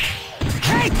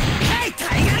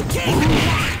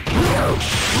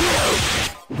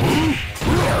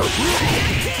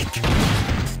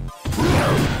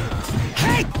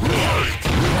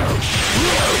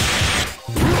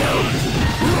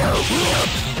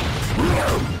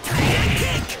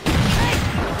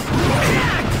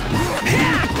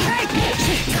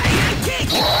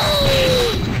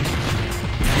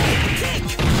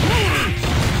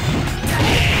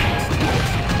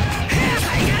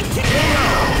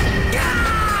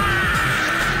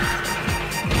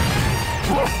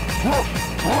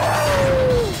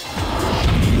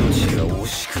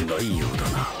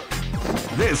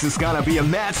 This is gonna be a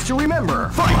match to remember.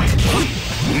 Fight!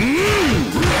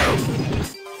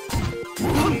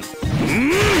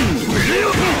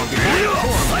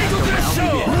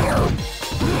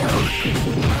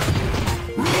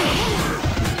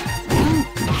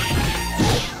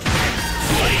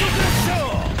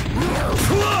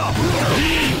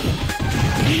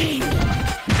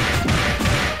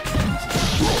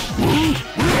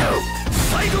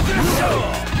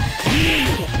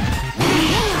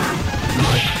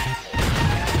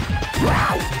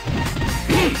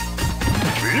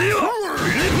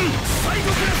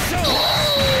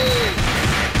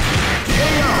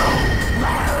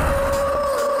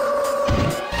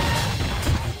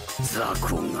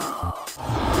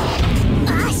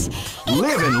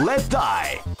 Live and let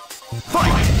die.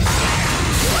 Fight!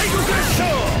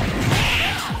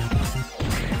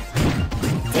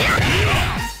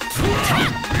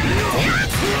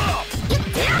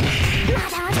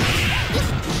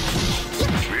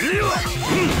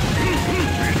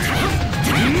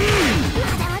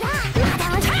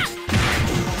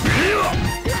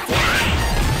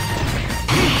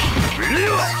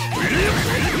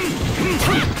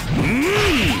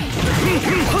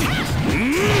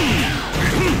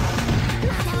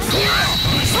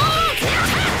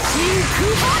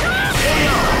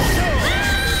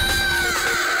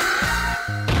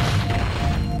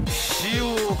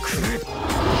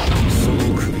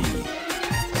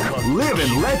 Live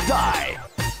and let die.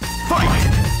 Fight!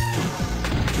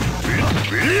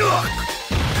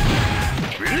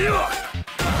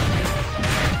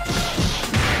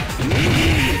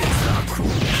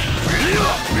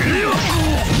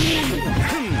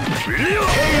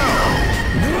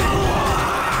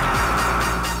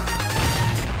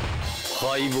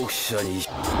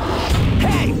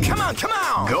 Hey, come on, come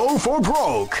on! Go for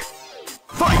broke.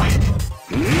 Fight!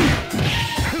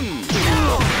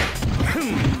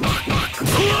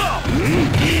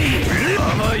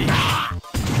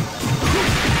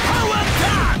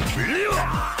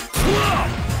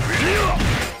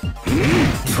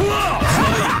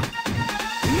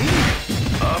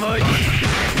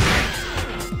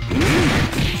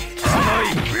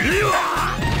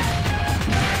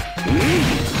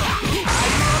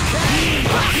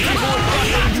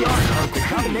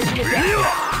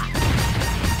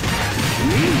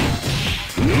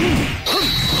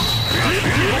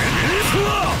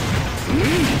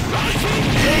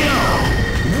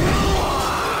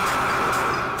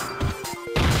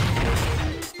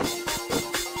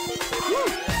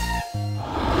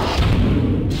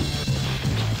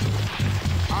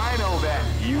 I know that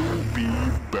you'll be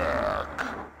back.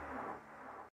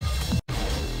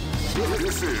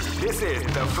 This is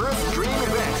the first dream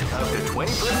event of the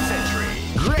 21st century.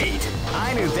 Great!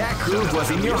 I knew that groove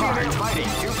was in your heart. Fighting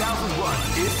 2001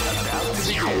 is about to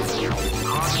begin.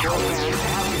 Hardcore fans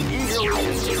have been eagerly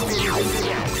anticipating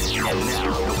this event, and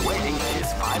now the waiting is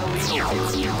finally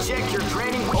over. Check your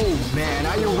training. Oh man,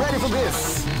 are you ready for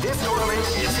this? This tournament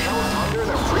is held under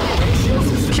the free ratio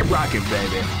system. Keep rocking,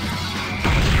 baby.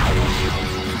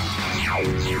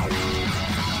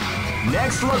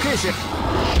 Next location.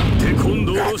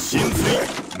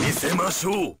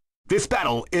 This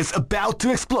battle is about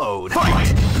to explode. Fight!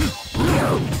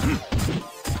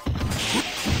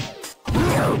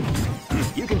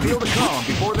 You can feel the calm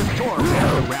before the storm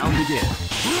as the round begins.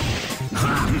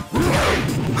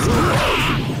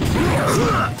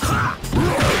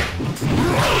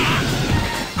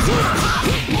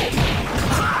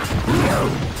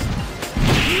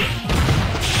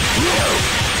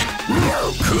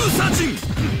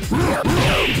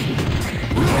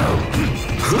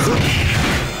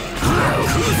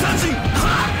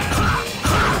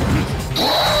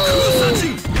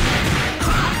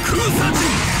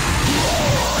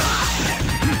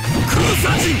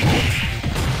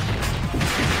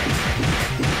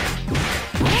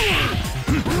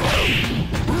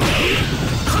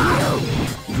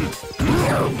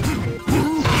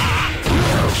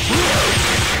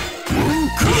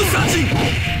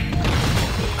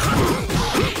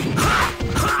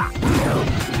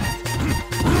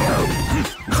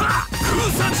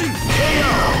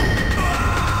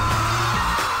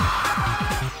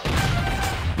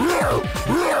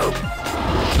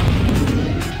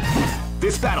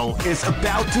 This battle is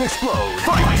about to explode.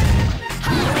 Fight!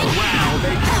 Wow,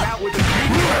 they came out with a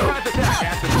sneaky surprise attack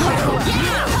at the start of the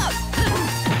round.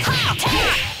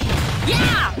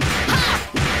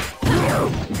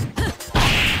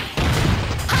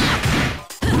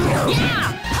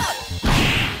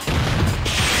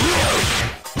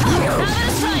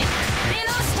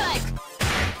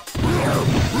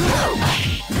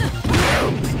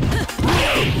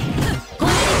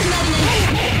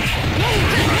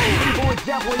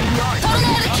 Example in the art.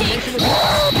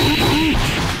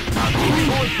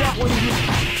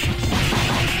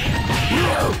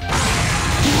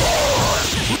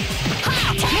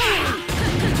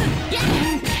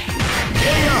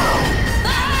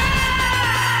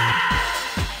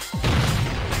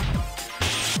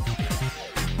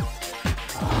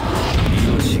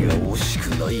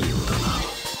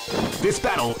 This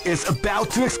battle is about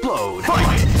to explode. Fight!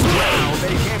 Wow, they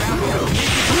came out with a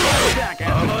sneaky surprise attack at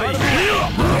the start of the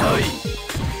round.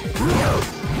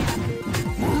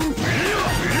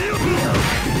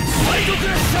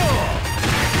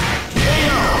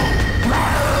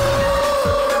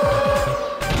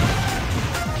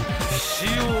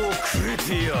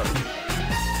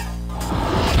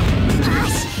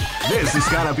 This is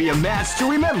gonna be a match to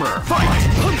remember. Fight!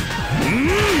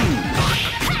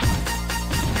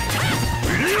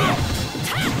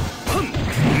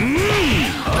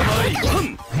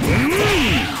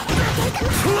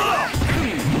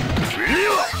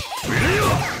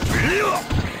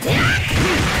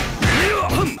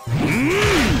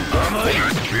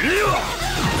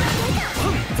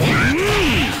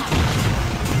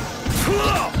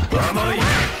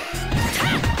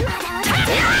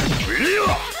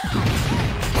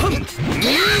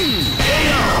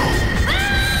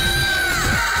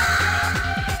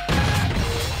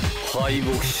 敗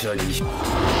北者に命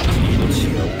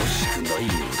が惜しくない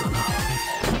ようだな。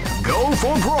 Go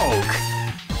for broke!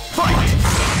 Fight!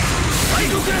 サイ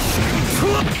ドクラッシ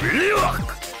ュリワー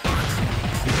ク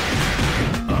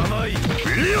甘いリ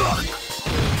ワーク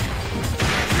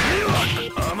リワー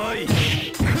ク甘い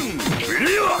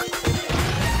リワーク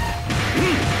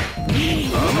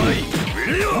甘い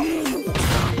リワー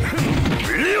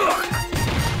クリワーク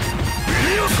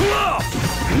リワー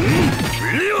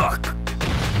クリワー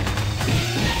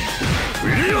ク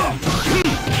リワーク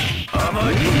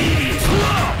甘いフワ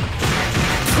ー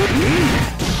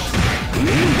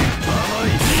甘い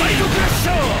サイドクラッシ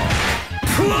ャー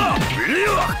フワーリ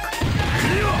ワーク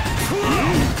リワークフワ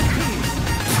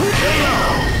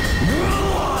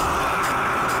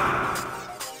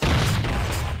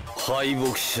ー敗北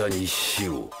者に死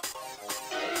を。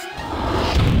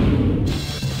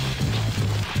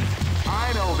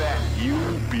 I know that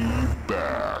you'll be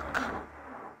back.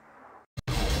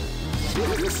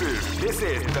 This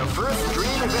is the first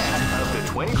dream event of the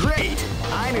 20. Great!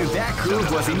 I knew that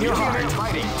groove was in your heart.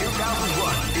 Fighting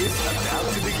 2001 is about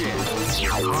to begin.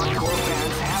 Hardcore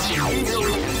fans have been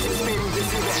eagerly anticipating this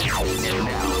event, and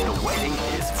now the waiting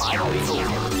is finally over.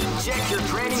 Check your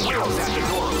training wheels at the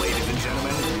door, ladies and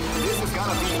gentlemen. This is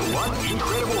gonna be one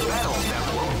incredible battle that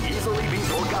won't easily be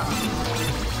forgotten.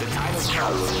 The time has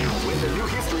come with the new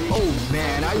history. Oh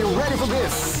man, are you ready for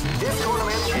this? This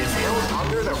tournament is held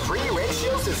under the free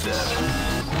ratio system.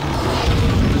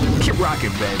 Keep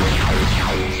rocking, baby.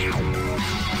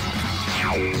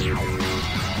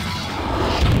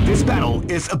 This battle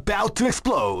is about to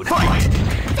explode. Fight!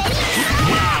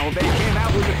 Wow, they came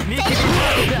out with a sneaky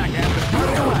attack at the start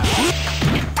of the round.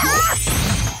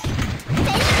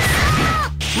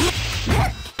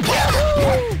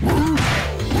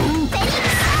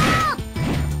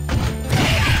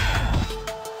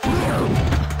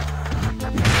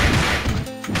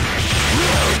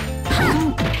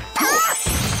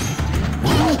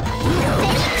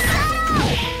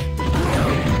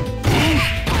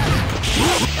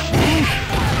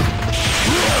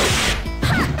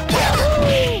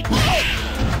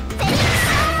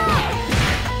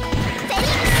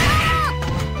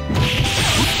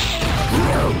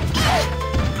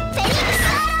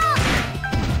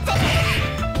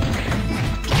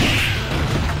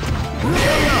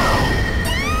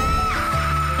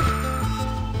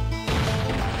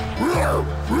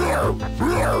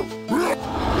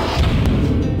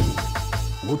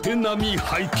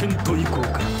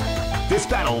 This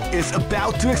battle is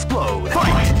about to explode.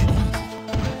 Fight!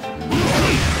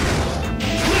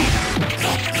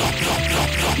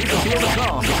 You can feel the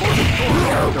calm before the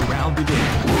storm as the round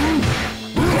begins.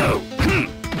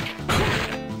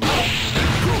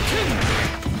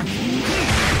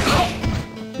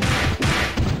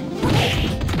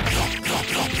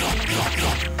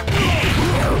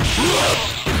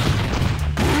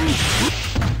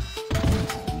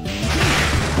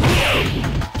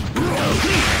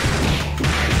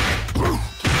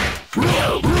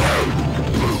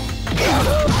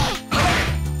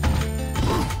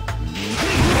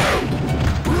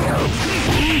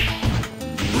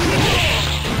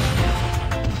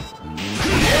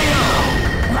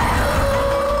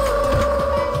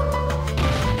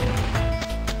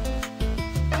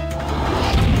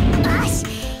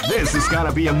 This is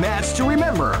gonna be a match to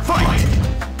remember. Fight!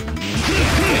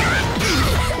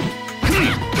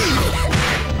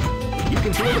 You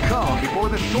can feel the calm before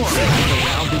the storm as the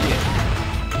round begins.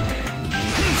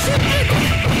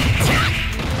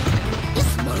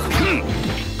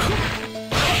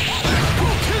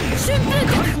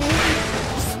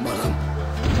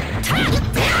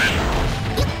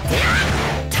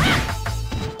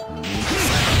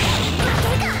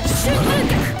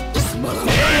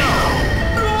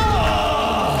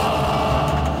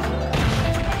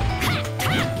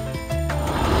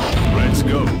 Let's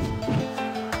go.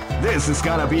 This is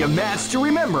gonna be a match to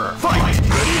remember. Fight!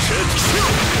 Ready, set,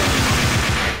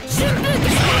 They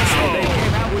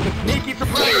came out with a sneaky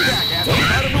surprise attack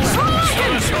at the start of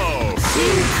the round.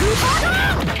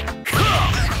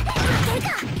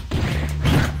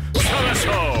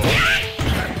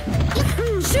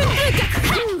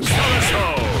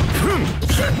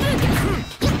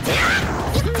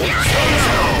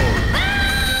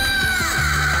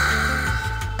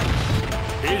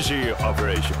 Easy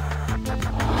operation.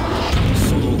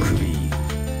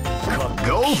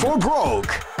 Go for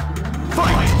broke.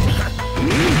 Fight!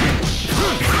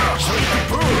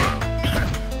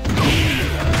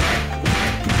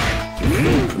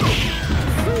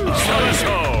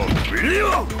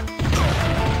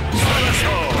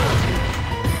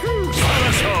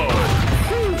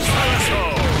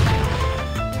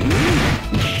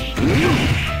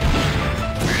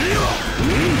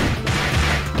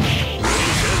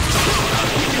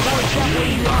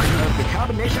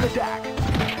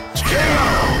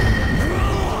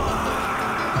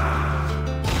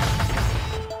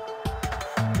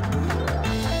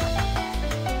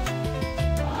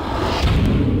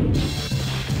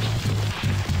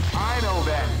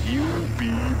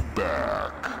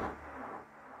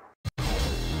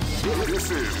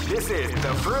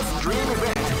 first dream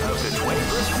event of the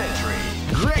 21st century.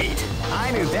 Great!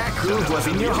 I knew that groove was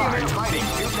in your heart. Fighting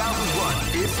 2001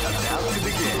 is about to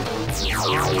begin.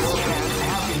 Hardcore fans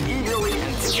have been eagerly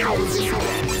anticipating this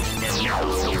event, and now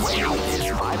the wait is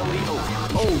finally over.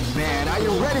 Oh man, are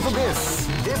you ready for this?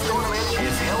 This tournament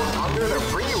is held under the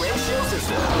free ratio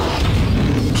system.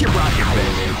 Keep rocking,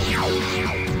 baby.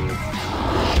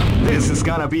 This is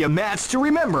gonna be a match to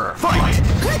remember. Fight!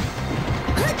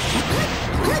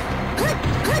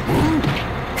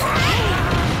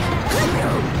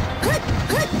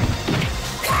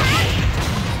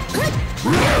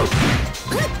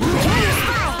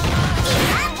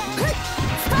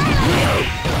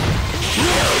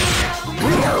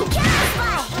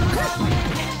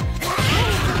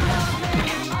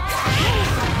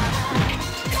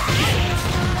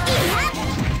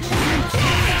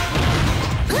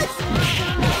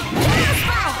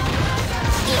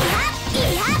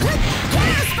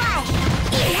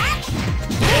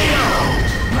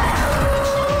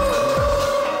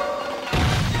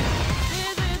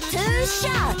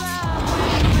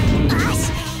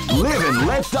 Live and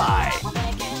let die.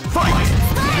 Fight!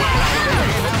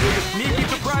 Sneaky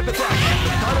surprise attack at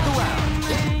the start of the round.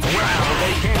 Wow,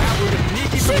 they came out with a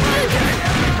sneaky surprise attack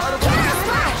at the start of the round.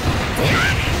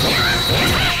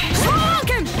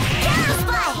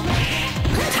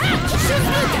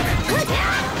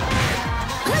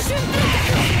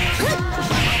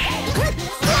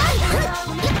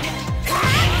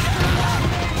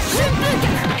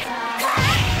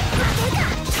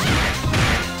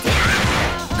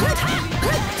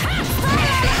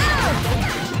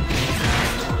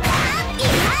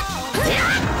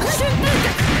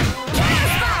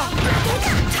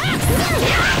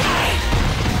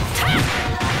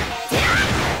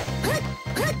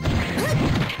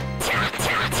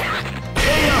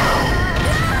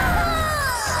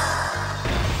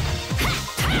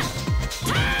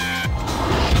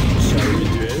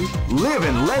 Live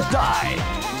and let die.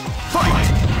 Fight!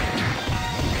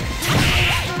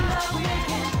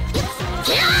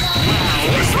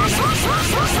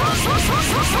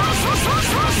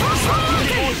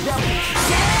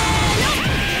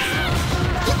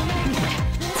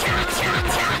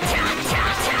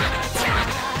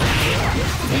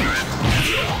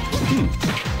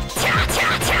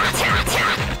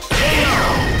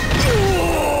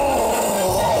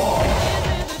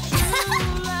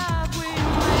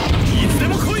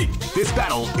 This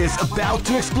battle is about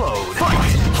to explode. Fight!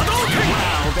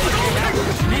 Wow, they came out with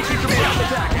a sneaky surprise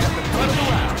attack at the start of the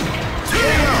round.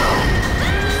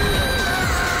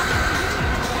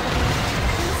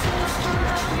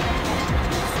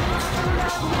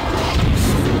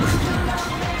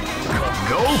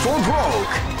 Go for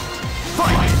broke.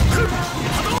 Fight!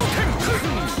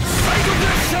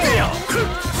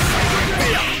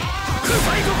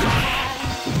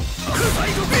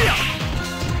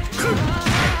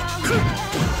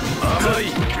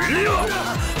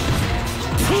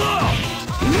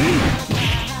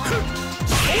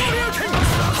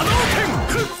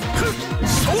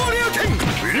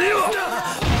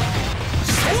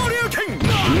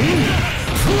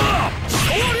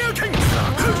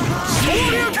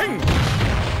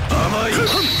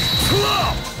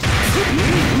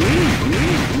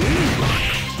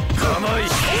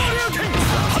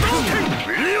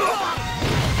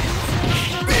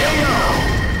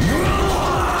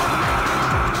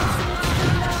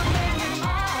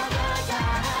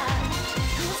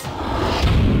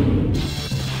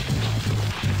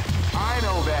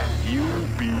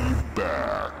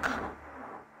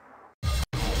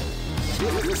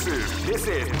 This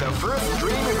is the first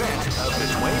dream event of the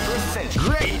 21st century.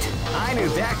 Great! I knew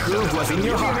that groove was in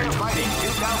your heart. Fighting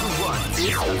 2001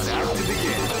 is about to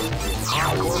begin.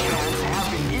 Hardcore fans have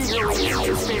been eagerly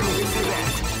anticipating this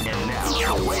event, and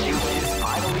now the wait is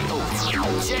finally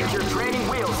over. Check your training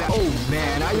wheels out. Oh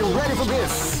man, are you ready for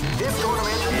this? This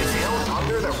tournament is held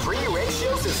under the free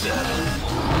ratio system.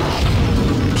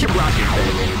 Keep rocking,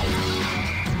 baby.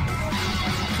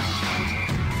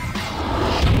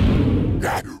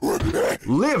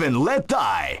 Live and let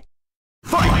die.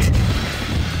 Fight!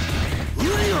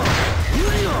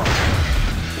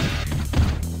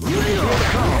 Feel the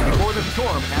calm before the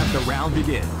storm as the round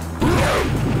begins.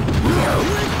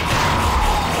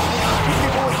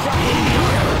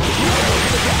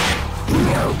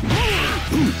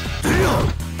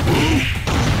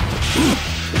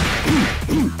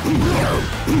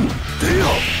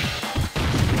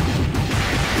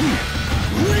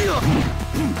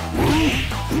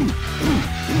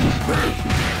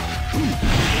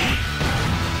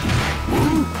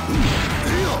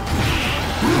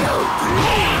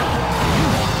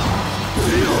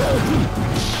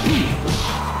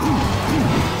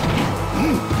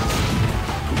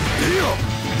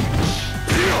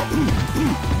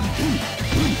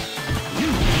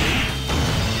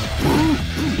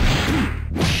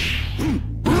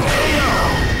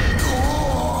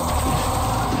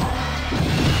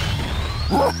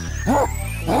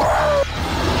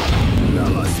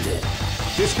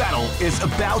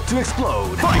 about to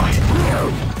explode. Fight!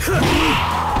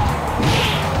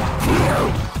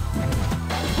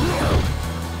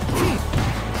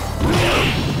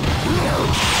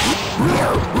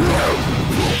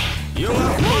 You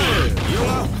are fired! You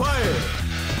are fired!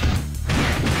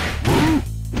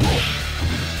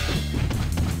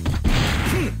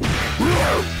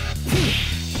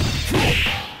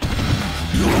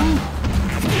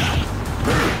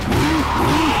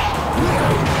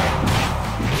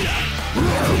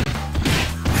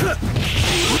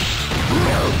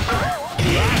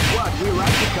 That's what we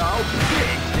like to call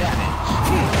big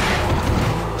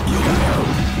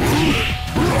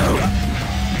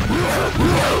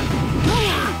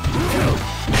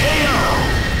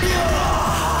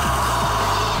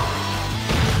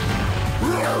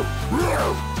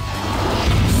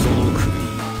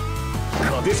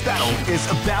This battle is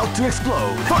about to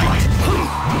explode. Fight!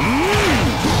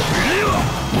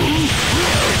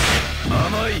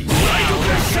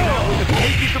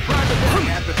 Sneaky surprise attack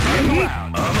at the start of the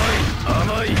round.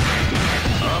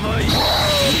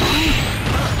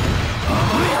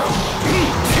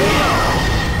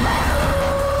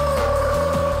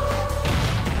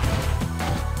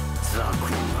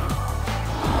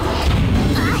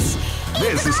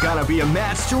 This is gonna be a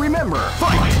match to remember.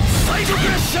 Fight! Sneaky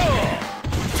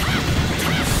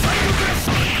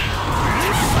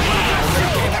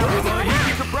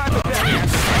surprise attack at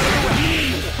the start of the round.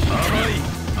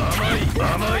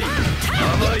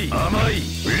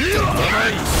 Beautiful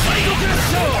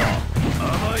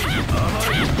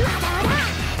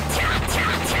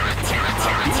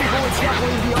and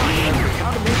tackling the arm of the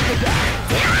combination attack.